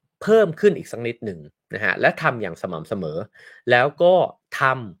ำเพิ่มขึ้นอีกสักนิดหนึ่งนะฮะและทำอย่างสม่ำเสมอแล้วก็ท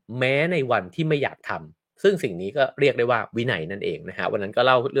ำแม้ในวันที่ไม่อยากทำ ซึ่งสิ่งนี้ก็เรียกได้ว่าวินัยนั่นเองนะฮะวันนั้นก็เ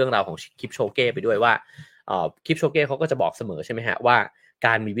ล่าเรื่องราวของคิปโชเก้ไปด้วยว่าคิปโชเก้เขาก็จะบอกเสมอใช่ไหมฮะว่าก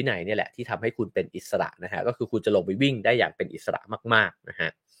ารมีวินัยเนี่ยแหละที่ทำให้คุณเป็นอิสระนะฮะก็คือคุณจะลงไปวิ่งได้อย่างเป็นอิสระมากๆนะฮะ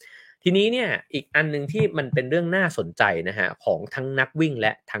ทีนี้เนี่ยอีกอันหนึ่งที่มันเป็นเรื่องน่าสนใจนะฮะของทั้งนักวิ่งแล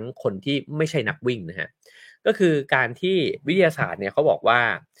ะทั้งคนที่ไม่ใช่นักวิ่งนะฮะก็คือการที่วิทยาศาสตร์เนี่ยเขาบอกว่า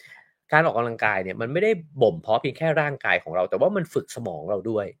การออกกำลังกายเนี่ยมันไม่ได้บ่มเพาะเพียงแค่ร่างกายของเราแต่ว่ามันฝึกสมองเรา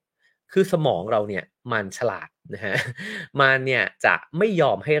ด้วย คือสมองเราเนี่ยมันฉลาดนะฮะมันเนี่ยจะไม่ย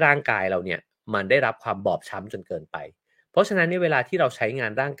อมให้ร่างกายเราเนี่ยมันได้รับความบอบช้ำจนเกินไปเพราะฉะนั้นเนี่ยเวลาที่เราใช้งา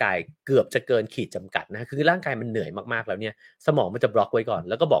นร่างกายเกือบจะเกินขีดจำกัดนะคือร่างกายมันเหนื่อยมากๆแล้วเนี่ยสมองมันจะบล็อกไว้ก่อน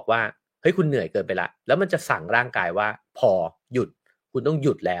แล้วก็บอกว่าเฮ้ยคุณเหนื่อยเกินไปละแล้วมันจะสั่งร่างกายว่าพอหยุดคุณต้องห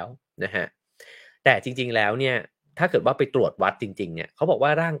ยุดแล้วนะฮะแต่จริงๆแล้วเนี่ยถ้าเกิดว่าไปตรวจวัดจริงๆเนี่ยเขาบอกว่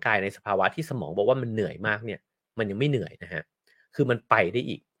าร่างกายในสภาวะที่สมองบอกว่ามันเหนื่อยมากเนี่ยมันยังไม่เหนื่อยนะฮะ คือมันไปได้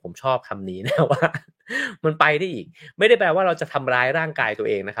อีกผมชอบคำนี้นะว่ามันไปได้อีกไม่ได้แปลว่าเราจะทำร้ายร่างกายตัว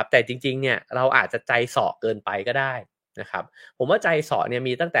เองนะครับแต่จริงๆเนี่ยเราอาจจะใจเสาะเกินไปก็ได้นะครับผมว่าใจเสาะเนี่ย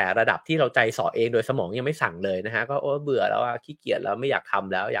มีตั้งแต่ระดับที่เราใจเสาะเองโดยสมองยังไม่สั่งเลยนะฮะก็โอ้เบื่อแล้วอะขี้เกียจแล้วไม่อยากท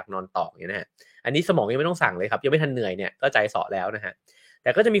ำแล้วอยากนอนต่ออย่างเงี้ยนะฮะอันนี้สมองยังไม่ต้องสั่งเลยครับยังไม่ทันเหนื่อยเนี่ยก็ใจเสาะแล้วนะฮะแต่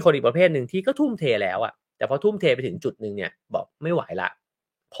ก็จะมีคนอีกประเภทหนึ่งที่ก็ทุ่มเทแล้วอะแต่พอทุ่มเทไปถึงจุดหนึ่งเนี่ยบอกไม่ไหวละ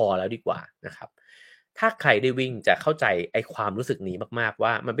พอแล้วดีกว่านะครับ ถ้าใครได้วิ่งจะเข้าใจไอ้ความรู้สึกนี้มากๆว่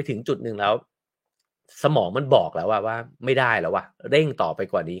ามันไปถึงจุดหนึ่งแล้วสมองมันบอกแล้วว่าไม่ได้แล้วว่ะเร่งต่อไป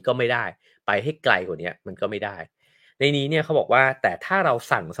กว่านี้ก็ไม่ได้ไปให้ไกลกว่านี้มันก็ไม่ได้ในนี้เนี่ยเขาบอกว่าแต่ถ้าเรา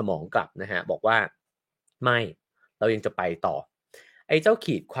สั่งสมองกลับนะฮะบอกว่าไม่เรายังจะไปต่อไอ้เจ้า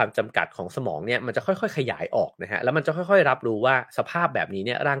ขีดความจำกัดของสมองเนี่ยมันจะค่อยๆขยายออกนะฮะแล้วมันจะค่อยๆรับรู้ว่าสภาพแบบนี้เ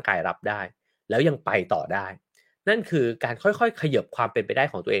นี่ยร่างกายรับได้แล้วยังไปต่อได้นั่นคือการค่อยๆขยับความเป็นไปได้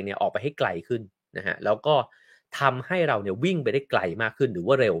ของตัวเองเนี่ยออกไปให้ไกลขึ้น นะฮะแล้วก็ทำให้เราเนี่ยวิ่งไปได้ไกลมากขึ้นหรือ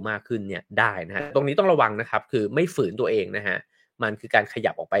ว่าเร็วมากขึ้นเนี่ยได้นะฮะตรงนี้ต้องระวังนะครับคือไม่ฝืนตัวเองนะฮะมันคือการข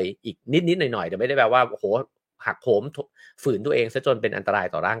ยับออกไปอีกนิดๆหน่อยๆแต่ไม่ได้แปลว่าโอ้โหหักโหมฝืนตัวเองซะจนเป็นอันตราย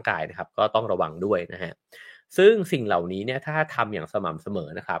ต่อร่างกายนะครับก็ต้องระวังด้วยนะฮะซึ่งสิ่งเหล่านี้เนี่ยถ้าทำอย่างสม่ำเสมอ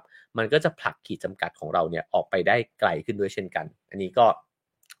นะครับมันก็จะผลักขีดจำกัดของเราเนี่ยออกไปได้ไกลขึ้นด้วยเช่นกันอันนี้ก็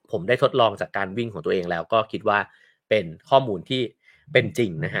ผมได้ทดลองจากการวิ่งของตัวเองแล้วก็คิดว่าเป็นข้อมูลที่เป็นจริ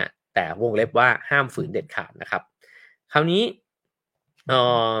งนะฮะ แต่วงเล็บว่าห้ามฝืนเด็ดขาดนะครับคราวนี้เอ่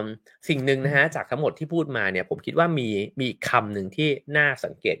อสิ่งหนึ่งนะฮะจากทั้งหมดที่พูดมาเนี่ยผมคิดว่ามีอีกคำหนึ่งที่น่าสั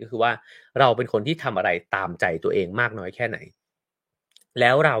งเกตก็คือว่าเราเป็นคนที่ทำอะไรตามใจตัวเองมากน้อยแค่ไหนแ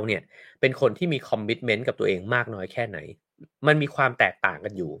ล้วเราเนี่ยเป็นคนที่มีคอมมิตเมนต์กับตัวเองมากน้อยแค่ไหนมันมีความแตกต่างกั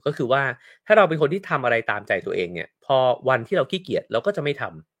นอยู่ก็คือว่าถ้าเราเป็นคนที่ทำอะไรตามใจตัวเองเนี่ยพอวันที่เราขี้เกียจเราก็จะไม่ท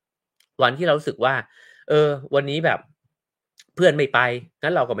ำวันที่เรารู้สึกว่า วันนี้แบบเพื่อนไม่ไป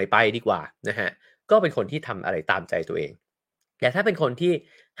งั้นเราก็ไม่ไปดีกว่านะฮะก็เป็นคนที่ทำอะไรตามใจตัวเองแต่ถ้าเป็นคนที่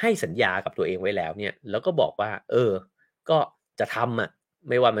ให้สัญญากับตัวเองไว้แล้วเนี่ยแล้วก็บอกว่าก็จะทำอะ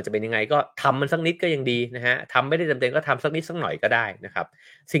ไม่ว่ามันจะเป็นยังไงก็ทำมันสักนิดก็ยังดีนะฮะทำไม่ได้จำเป็นก็ทำสักนิดสักหน่อยก็ได้นะครับ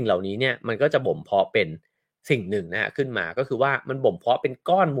สิ่งเหล่านี้เนี่ยมันก็จะบ่มเพาะเป็นสิ่งหนึ่งนะฮะขึ้นมาก็คือว่ามันบ่มเพาะเป็น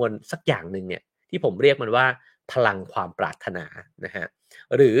ก้อนมวลสักอย่างหนึ่งเนี่ยที่ผมเรียกมันว่าพลังความปรารถนานะฮะ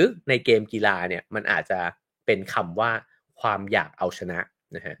หรือในเกมกีฬาเนี่ยมันอาจจะเป็นคำว่าความอยากเอาชนะ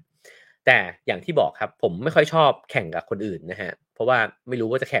นะฮะแต่อย่างที่บอกครับผมไม่ค่อยชอบแข่งกับคนอื่นนะฮะเพราะว่าไม่รู้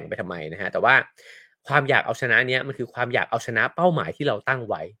ว่าจะแข่งไปทำไมนะฮะแต่ว่าความอยากเอาชนะเนี้ยมันคือความอยากเอาชนะเป้าหมายที่เราตั้ง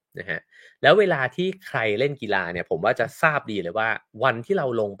ไว้นะฮะแล้วเวลาที่ใครเล่นกีฬาเนี่ยผมว่าจะทราบดีเลยว่าวันที่เรา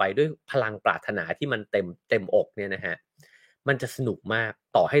ลงไปด้วยพลังปรารถนาที่มันเต็มอกเนี่ยนะฮะมันจะสนุกมาก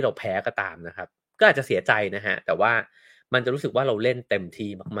ต่อให้เราแพ้ก็ตามนะครับก็อาจจะเสียใจนะฮะแต่ว่ามันจะรู้สึกว่าเราเล่นเต็มที่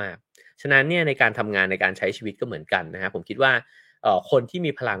มากๆฉะนั้นเนี่ยในการทำงานในการใช้ชีวิตก็เหมือนกันนะฮะผมคิดว่าคนที่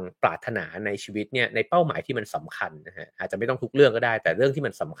มีพลังปรารถนาในชีวิตเนี่ยในเป้าหมายที่มันสำคัญนะฮะอาจจะไม่ต้องทุกเรื่องก็ได้แต่เรื่องที่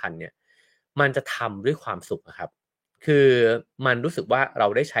มันสำคัญเนี่ยมันจะทำด้วยความสุขอะครับคือมันรู้สึกว่าเรา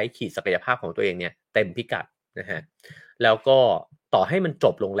ได้ใช้ขีดศักยภาพของตัวเองเนี่ยเต็มพิกัดนะฮะแล้วก็ต่อให้มันจ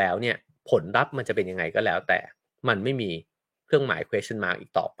บลงแล้วเนี่ยผลลัพธ์มันจะเป็นยังไงก็แล้วแต่มันไม่มีเครื่องหมาย question mark อี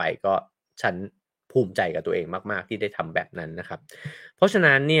กต่อไปก็ฉันภูมิใจกับตัวเองมากๆที่ได้ทำแบบนั้นนะครับเพราะฉะ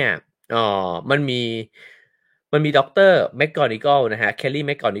นั้นเนี่ย มันมีดร. McGonigal นะฮะ Kelly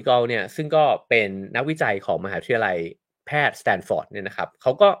McGonigal เนี่ยซึ่งก็เป็นนักวิจัยของมหาวิทยาลัยแพทย์สแตนฟอร์ดเนี่ยนะครับเข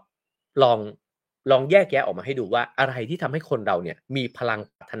าก็ลองลองแยกแยะออกมาให้ดูว่าอะไรที่ทำให้คนเราเนี่ยมีพลัง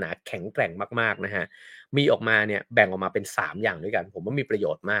ปรารถนาแข็งแกร่งมากๆนะฮะมีออกมาเนี่ยแบ่งออกมาเป็น3อย่างด้วยกันผมว่ามีประโย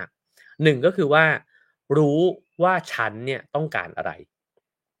ชน์มาก1ก็คือว่ารู้ว่าฉันเนี่ยต้องการอะไร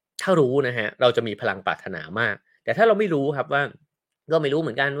ถ้ารู้นะฮะเราจะมีพลังปรารถนามากแต่ถ้าเราไม่รู้ครับว่า ก็ไม่รู้เห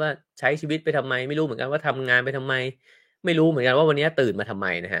มือนกันว่าใช้ชีวิตไปทำไมไม่รู้เหมือนกันว่าทำงานไปทำไมไม่รู้เหมือนกันว่าวันนี้ตื่นมาทำไม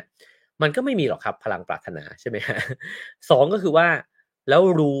นะครับมันก็ไม่มีหรอกครับพลังปรารถนาใช่ไหมครับ2ก็คือว่าแล้ว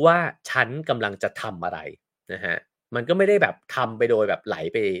รู้ว่าฉันกำลังจะทำอะไรนะครับมันก็ไม่ได้แบบทำไปโดยแบบไหล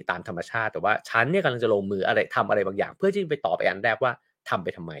ไปตามธรรมชาติแต่ว่าฉันเนี่ยกำลังจะลงมืออะไรทำอะไรบางอย่างเพื่อที่จะไปตอบไปอันแรกว่าทำไป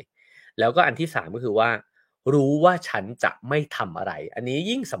ทำไมแล้วก็อันที่3ก็คือว่ารู้ว่าฉันจะไม่ทำอะไรอันนี้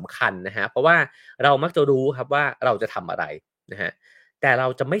ยิ่งสำคัญนะฮะเพราะว่าเรามักจะรู้ครับว่าเราจะทำอะไรนะฮะ แต่เรา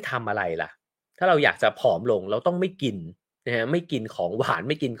จะไม่ทำอะไรล่ะถ้าเราอยากจะผอมลงเราต้องไม่กินนะครับไม่กินของหวาน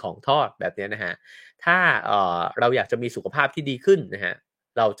ไม่กินของทอดแบบเนี้ยนะครับถ้าเราอยากจะมีสุขภาพที่ดีขึ้นนะครับ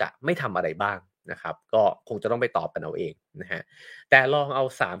เราจะไม่ทำอะไรบ้างนะครับก็คงจะต้องไปตอบกันเอาเองนะครับแต่ลองเอา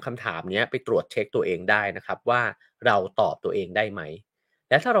3คำถามเนี้ยไปตรวจเช็กตัวเองได้นะครับว่าเราตอบตัวเองได้ไหม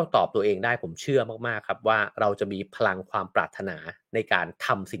และถ้าเราตอบตัวเองได้ผมเชื่อมากๆครับว่าเราจะมีพลังความปรารถนาในการท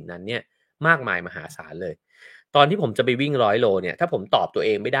ำสิ่งนั้นเนี่ยมากมายมหาศาลเลย ตอนที่ผมจะไปวิ่ง100โลเนี่ยถ้าผมตอบตัวเอ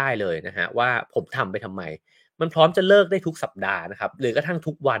งไม่ได้เลยนะครับว่าผมทำไปทำไมมันพร้อมจะเลิกได้ทุกสัปดาห์นะครับหรือกระทั่ง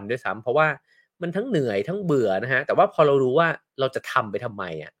ทุกวันด้วยซ้ำเพราะว่ามันทั้งเหนื่อยทั้งเบื่อนะครับแต่ว่าพอเรารู้ว่าเราจะทำไปทำไม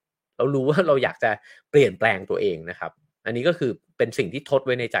อะเรารู้ว่าเราอยากจะเปลี่ยนแปลงตัวเองนะครับอันนี้ก็คือเป็นสิ่งที่ทดไ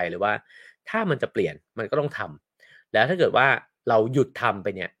ว้ในใจเลยว่าถ้ามันจะเปลี่ยนมันก็ต้องทำแล้วถ้าเกิดว่าเราหยุดทำไป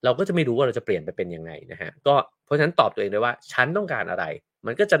เนี่ยเราก็จะไม่รู้ว่าเราจะเปลี่ยนไปเป็นยังไงนะครับก็เพราะฉะนั้นตอบตัวเองเลยว่าฉันต้องการอะไร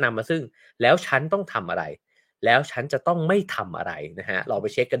มันก็จะนำมาซึ่งแล้วฉันต้องทำอะไร แล้วฉันจะต้องไม่ทำอะไรนะฮะลองไป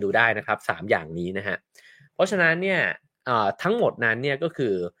เช็กกันดูได้นะครับ3อย่างนี้นะฮะเพราะฉะนั้นเนี่ยทั้งหมดนั้นเนี่ยก็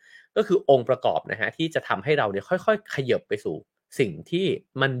คือองค์ประกอบนะฮะที่จะทำให้เราเนี่ยค่อยๆขยับไปสู่สิ่งที่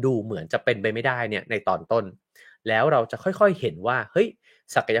มันดูเหมือนจะเป็นไปไม่ได้เนี่ยในตอนต้นแล้วเราจะค่อยๆเห็นว่าเฮ้ย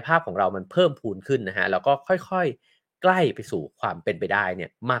ศักยภาพของเรามันเพิ่มพูนขึ้นนะฮะแล้วก็ค่อยๆใกล้ไปสู่ความเป็นไปได้เนี่ย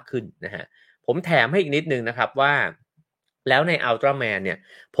มากขึ้นนะฮะผมแถมให้อีกนิดหนึ่งนะครับว่าแล้วใน Ultraman เนี่ย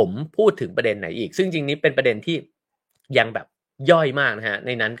ผมพูดถึงประเด็นไหนอีกซึ่งจริงนี้เป็นประเด็นที่ยังแบบย่อยมากนะฮะใน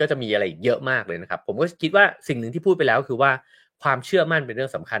นั้นก็จะมีอะไรอีกเยอะมากเลยนะครับผมก็คิดว่าสิ่งหนึ่งที่พูดไปแล้วคือว่าความเชื่อมั่นเป็นเรื่อ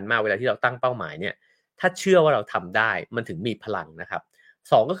งสำคัญมากเวลาที่เราตั้งเป้าหมายเนี่ยถ้าเชื่อว่าเราทำได้มันถึงมีพลังนะครับ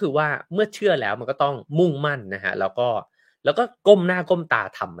2ก็คือว่าเมื่อเชื่อแล้วมันก็ต้องมุ่งมั่นนะฮะแล้วก็ก้มหน้าก้มตา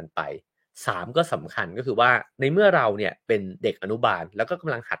ทำมันไป3ก็สำคัญก็คือว่าในเมื่อเราเนี่ยเป็นเด็กอนุบาลแล้วก็ก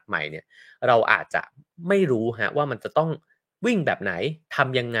ำลังหัดใหม่เนี่ยเราอาจจะไม่รู้ฮะว่ามันจะต้อง วิ่งแบบไหนท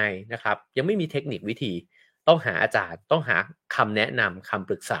ำยังไงนะครับยังไม่มีเทคนิควิธีต้องหาอาจารย์ต้องหาคำแนะนำคำ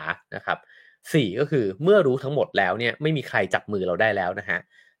ปรึกษานะครับ4ก็คือเมื่อรู้ทั้งหมดแล้วเนี่ยไม่มีใครจับมือเราได้แล้วนะฮะ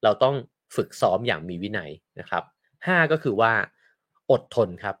เราต้องฝึกซ้อมอย่างมีวินัยนะครับ5ก็คือว่าอดทน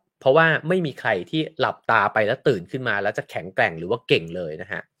ครับเพราะว่าไม่มีใครที่หลับตาไปแล้วตื่นขึ้นมาแล้วจะแข็งแกร่งหรือว่าเก่งเลยน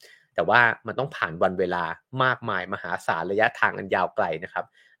ะฮะแต่ว่ามันต้องผ่านวันเวลามากมายมหาศาลระยะทางอันยาวไกลนะครับ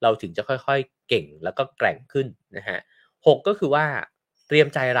เราถึงจะค่อยๆเก่งแล้วก็แกร่งขึ้นนะฮะ 6ก็คือว่าเตรียม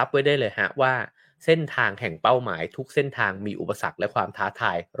ใจรับไว้ได้เลยฮะว่าเส้นทางแห่งเป้าหมายทุกเส้นทางมีอุปสรรคและความท้าท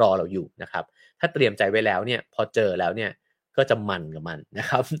ายรอเราอยู่นะครับถ้าเตรียมใจไว้แล้วเนี่ยพอเจอแล้วเนี่ยก็จะมันกับมันนะ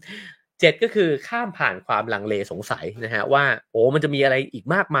ครับ7ก็คือข้ามผ่านความลังเลสงสัยนะฮะว่าโอ้มันจะมีอะไรอีก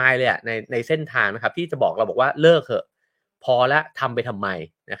มากมายเลยอะในเส้นทางนะครับที่จะบอกเราบอกว่าเลิกเถอะ พอแล้วทำไปทำไม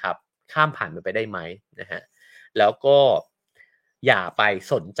นะครับข้ามผ่านมันไปได้ไหมนะฮะแล้วก็อย่าไป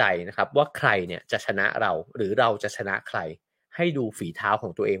สนใจนะครับว่าใครเนี่ยจะชนะเราหรือเราจะชนะใครให้ดูฝีเท้าขอ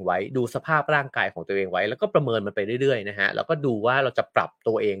งตัวเองไว้ดูสภาพร่างกายของตัวเองไว้แล้วก็ประเมินมันไปเรื่อยๆนะฮะแล้วก็ดูว่าเราจะปรับ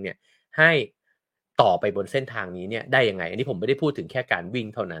ตัวเองเนี่ยให้ต่อไปบนเส้นทางนี้เนี่ยได้ยังไงอันนี้ผมไม่ได้พูดถึงแค่การวิ่ง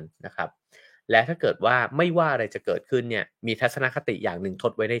เท่านั้นนะครับและถ้าเกิดว่าไม่ว่าอะไรจะเกิดขึ้นเนี่ยมีทัศนคติอย่างหนึ่งท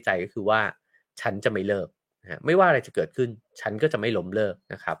ดไว้ในใจก็คือว่าฉันจะไม่เลิกนะฮะไม่ว่าอะไรจะเกิดขึ้นฉันก็จะไม่ล้มเลิก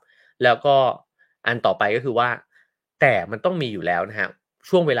นะครับแล้วก็อันต่อไปก็คือว่าแต่มันต้องมีอยู่แล้วนะฮะ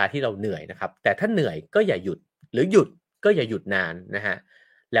ช่วงเวลาที่เราเหนื่อยนะครับแต่ถ้าเหนื่อยก็อย่าหยุดหรือหยุดก็อย่าหยุดนานนะฮะ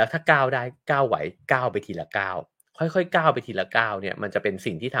แล้วถ้าก้าวได้ก้าวไหวก้าวไปทีละก้าวค่อยๆก้าวไปทีละก้าวเนี่ยมันจะเป็น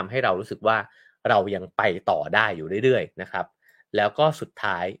สิ่งที่ทำให้เรารู้สึกว่าเรายังไปต่อได้อยู่เรื่อยๆนะครับแล้วก็สุด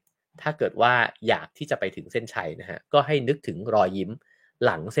ท้ายถ้าเกิดว่าอยากที่จะไปถึงเส้นชัยนะฮะก็ให้นึกถึงรอยยิ้มห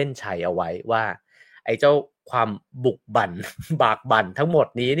ลังเส้นชัยเอาไว้ว่าไอ้เจ้าความบุกบั่น บากบั่นทั้งหมด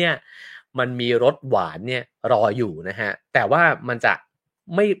นี้เนี่ยมันมีรสหวานเนี่ยรออยู่นะฮะแต่ว่ามันจะ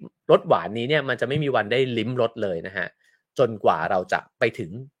ไม่รสหวานนี้เนี่ยมันจะไม่มีวันได้ลิ้มรสเลยนะฮะจนกว่าเราจะไปถึ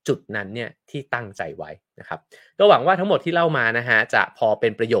งจุดนั้นเนี่ยที่ตั้งใจไว้นะครับก็หวังว่าทั้งหมดที่เล่ามานะฮะจะพอเป็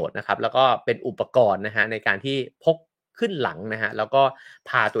นประโยชน์นะครับแล้วก็เป็นอุปกรณ์นะฮะในการที่พกขึ้นหลังนะฮะแล้วก็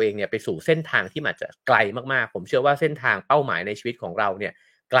พาตัวเองเนี่ยไปสู่เส้นทางที่มันจะไกลมากๆผมเชื่อว่าเส้นทางเป้าหมายในชีวิตของเราเนี่ย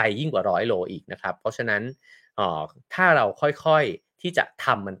ไกลยิ่งกว่า100 โลอีกนะครับเพราะฉะนั้นถ้าเราค่อยๆที่จะท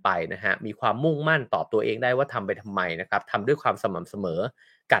ำมันไปนะฮะมีความมุ่งมั่นตอบตัวเองได้ว่าทำไปทำไมนะครับทำด้วยความสม่ำเสมอ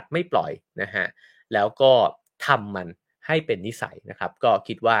กัดไม่ปล่อยนะฮะแล้วก็ทำมันให้เป็นนิสัยนะครับก็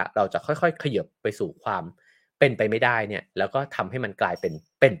คิดว่าเราจะค่อยๆขยับไปสู่ความเป็นไปไม่ได้เนี่ยแล้วก็ทำให้มันกลายเ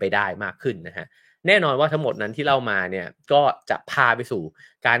ป็นไปได้มากขึ้นนะฮะแน่นอนว่าทั้งหมดนั้นที่เล่ามาเนี่ยก็จะพาไปสู่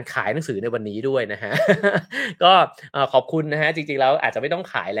การขายหนังสือในวันนี้ด้วยนะฮะ ก็ขอบคุณนะฮะจริงๆแล้วอาจจะไม่ต้อง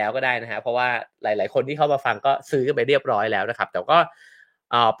ขายแล้วก็ได้นะฮะเพราะว่าหลายๆคนที่เข้ามาฟังก็ซื้อกันไปเรียบร้อยแล้วนะครับแต่ก็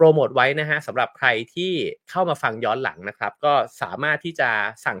โปรโมทไว้นะฮะสำหรับใครที่เข้ามาฟังย้อนหลังนะครับก็สามารถที่จะ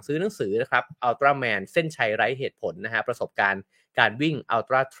สั่งซื้อหนังสือนะครับ Ultraman เส้นชัยไร้เหตุผลนะฮะประสบการณ์การวิ่ง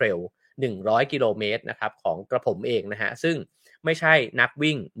Ultra Trail 100 กิโลเมตรนะครับของกระผมเองนะฮะซึ่งไม่ใช่นัก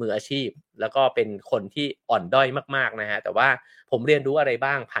วิ่งมืออาชีพแล้วก็เป็นคนที่อ่อนด้อยมากๆนะฮะแต่ว่าผมเรียนรู้อะไร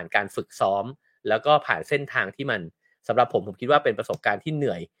บ้างผ่านการฝึกซ้อม แล้วก็ผ่านเส้นทางที่มันสำหรับผมคิดว่าเป็นประสบการณ์ที่เห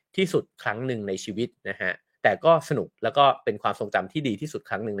นื่อยที่สุดครั้งหนึ่งในชีวิตนะฮะแต่ก็สนุกแล้วก็เป็นความทรงจำที่ดีที่สุด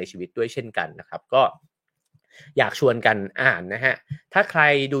ครั้งหนึ่งในชีวิตด้วยเช่นกันนะครับก็อยากชวนกันอ่านนะฮะถ้าใคร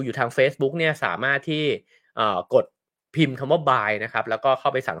ดูอยู่ทาง Facebook เนี่ยสามารถที่กดพิมพ์คำว่า buy นะครับแล้วก็เข้า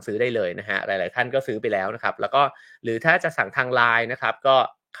ไปสั่งซื้อได้เลยนะฮะหลายๆท่านก็ซื้อไปแล้วนะครับแล้วก็หรือถ้าจะสั่งทาง LINE นะครับก็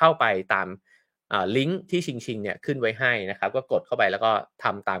เข้าไปตามลิงก์ที่ชิงๆเนี่ยขึ้นไว้ให้นะครับก็กดเข้าไปแล้วก็ท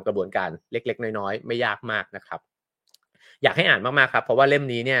ำตามกระบวนการเล็กๆน้อยๆไม่ยากมากนะครับอยากให้อ่านมากๆครับเพราะว่าเล่ม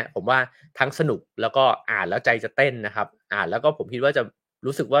นี้เนี่ยผมว่าทั้งสนุกแล้วก็อ่านแล้วใจจะเต้นนะครับอ่านแล้วก็ผมคิดว่าจะ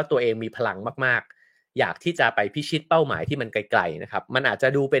รู้สึกว่าตัวเองมีพลังมากๆอยากที่จะไปพิชิตเป้าหมายที่มันไกลๆนะครับมันอาจจะ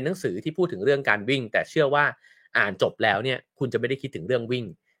ดูเป็นหนังสือที่พูดถึงเรื่องการวิ่งแต่เชื่อว่าอ่านจบแล้วเนี่ยคุณจะไม่ได้คิดถึงเรื่องวิ่ง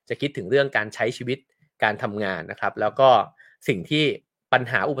จะคิดถึงเรื่องการใช้ชีวิตการทำงานนะครับแล้วก็สิ่งที่ปัญ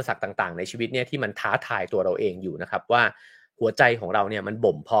หาอุปสรรคต่างๆในชีวิตเนี่ยที่มันท้าทายตัวเราเองอยู่นะครับว่าหัวใจของเราเนี่ยมัน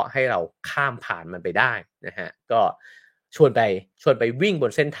บ่มเพาะให้เราข้ามผ่านมันไปได้นะฮะก็ชวนไปชวนไปวิ่งบ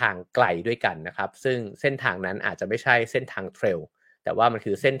นเส้นทางไกลด้วยกันนะครับซึ่งเส้นทางนั้นอาจจะไม่ใช่เส้นทางเทรลแต่ว่ามัน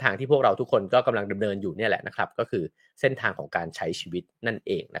คือเส้นทางที่พวกเราทุกคนก็กำลังดำเนินอยู่เนี่ยแหละนะครับก็คือเส้นทางของการใช้ชีวิตนั่นเ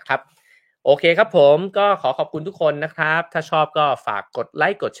องนะครับโอเคครับผมก็ขอขอบคุณทุกคนนะครับถ้าชอบก็ฝากกดไล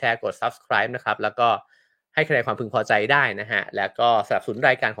ค์กดแชร์กด Subscribe นะครับแล้วก็ให้คะแนนความพึงพอใจได้นะฮะแล้วก็สนับสนุนร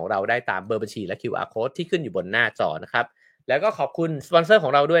ายการของเราได้ตามเบอร์บัญชีและ QR Code ที่ขึ้นอยู่บนหน้าจอนะครับแล้วก็ขอบคุณสปอนเซอร์ขอ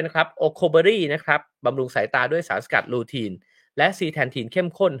งเราด้วยนะครับ Oakberry นะครับบำรุงสายตาด้วยสารสกัดลูทีนและซีแทนทีนเข้ม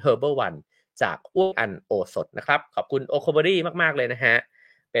ข้น Herbal One จากอ้วกอันโอสถนะครับขอบคุณ Oakberry มากๆเลยนะฮะ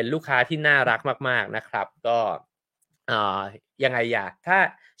เป็นลูกค้าที่น่ารักมากๆนะครับก็ยังไงถ้า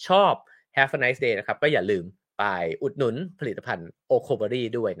ชอบ Have a nice day นะครับก็อย่าลืมไปอุดหนุนผลิตภัณฑ์ Oakberry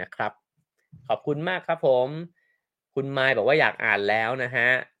ด้วยนะครับขอบคุณมากครับผมคุณไมล์บอกว่าอยากอ่านแล้วนะฮะ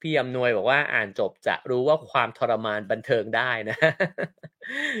พี่อำนวยบอกว่าอ่านจบจะรู้ว่าความทรมานบันเทิงได้นะ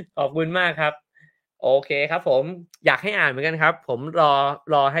ขอบคุณมากครับโอเคครับผมอยากให้อ่านเหมือนกันครับผม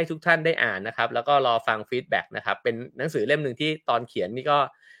รอให้ทุกท่านได้อ่านนะครับแล้วก็รอฟังฟีดแบ็กนะครับเป็นหนังสือเล่มหนึ่งที่ตอนเขียนนี่ก็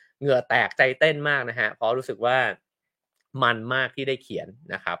เหงื่อแตกใจเต้นมากนะฮะเพราะรู้สึกว่ามันมากที่ได้เขียน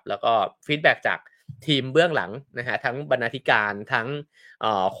นะครับแล้วก็ฟีดแบ็กจากทีมเบื้องหลังนะฮะทั้งบรรณาธิการทั้ง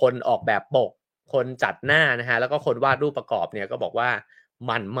คนออกแบบปกคนจัดหน้านะฮะแล้วก็คนวาดรูปประกอบเนี่ยก็บอกว่า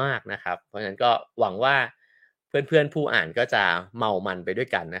มันมากนะครับเพราะฉะนั้นก็หวังว่าเพื่อนๆผู้อ่านก็จะเมามันไปด้วย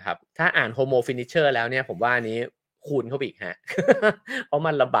กันนะครับถ้าอ่าน Homo Finisher แล้วเนี่ยผมว่าอันนี้คูณเข้าไปอีกฮะ เพราะ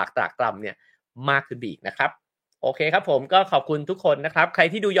มันลำบากตรากตรำเนี่ยมากขึ้นไปอีกนะครับ โอเคครับผมก็ขอบคุณทุกคนนะครับใคร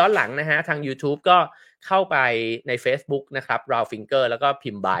ที่ดูย้อนหลังนะฮะทางยูทูบก็เข้าไปในเฟซบุ๊กนะครับ Round Finger แล้วก็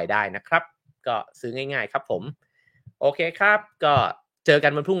พิมพ์ Buy ได้นะครับก็ซื้อง่ายๆครับผมโอเคครับก็เจอกั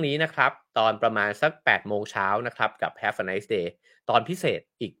นวันพรุ่งนี้นะครับตอนประมาณสัก8โมงเช้านะครับกับ Have a nice day ตอนพิเศษ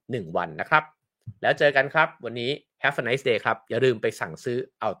อีก1วันนะครับแล้วเจอกันครับวันนี้ Have a nice day ครับอย่าลืมไปสั่งซื้อ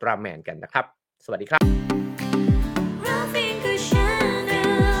Ultraman กันนะครับสวัสดีครับ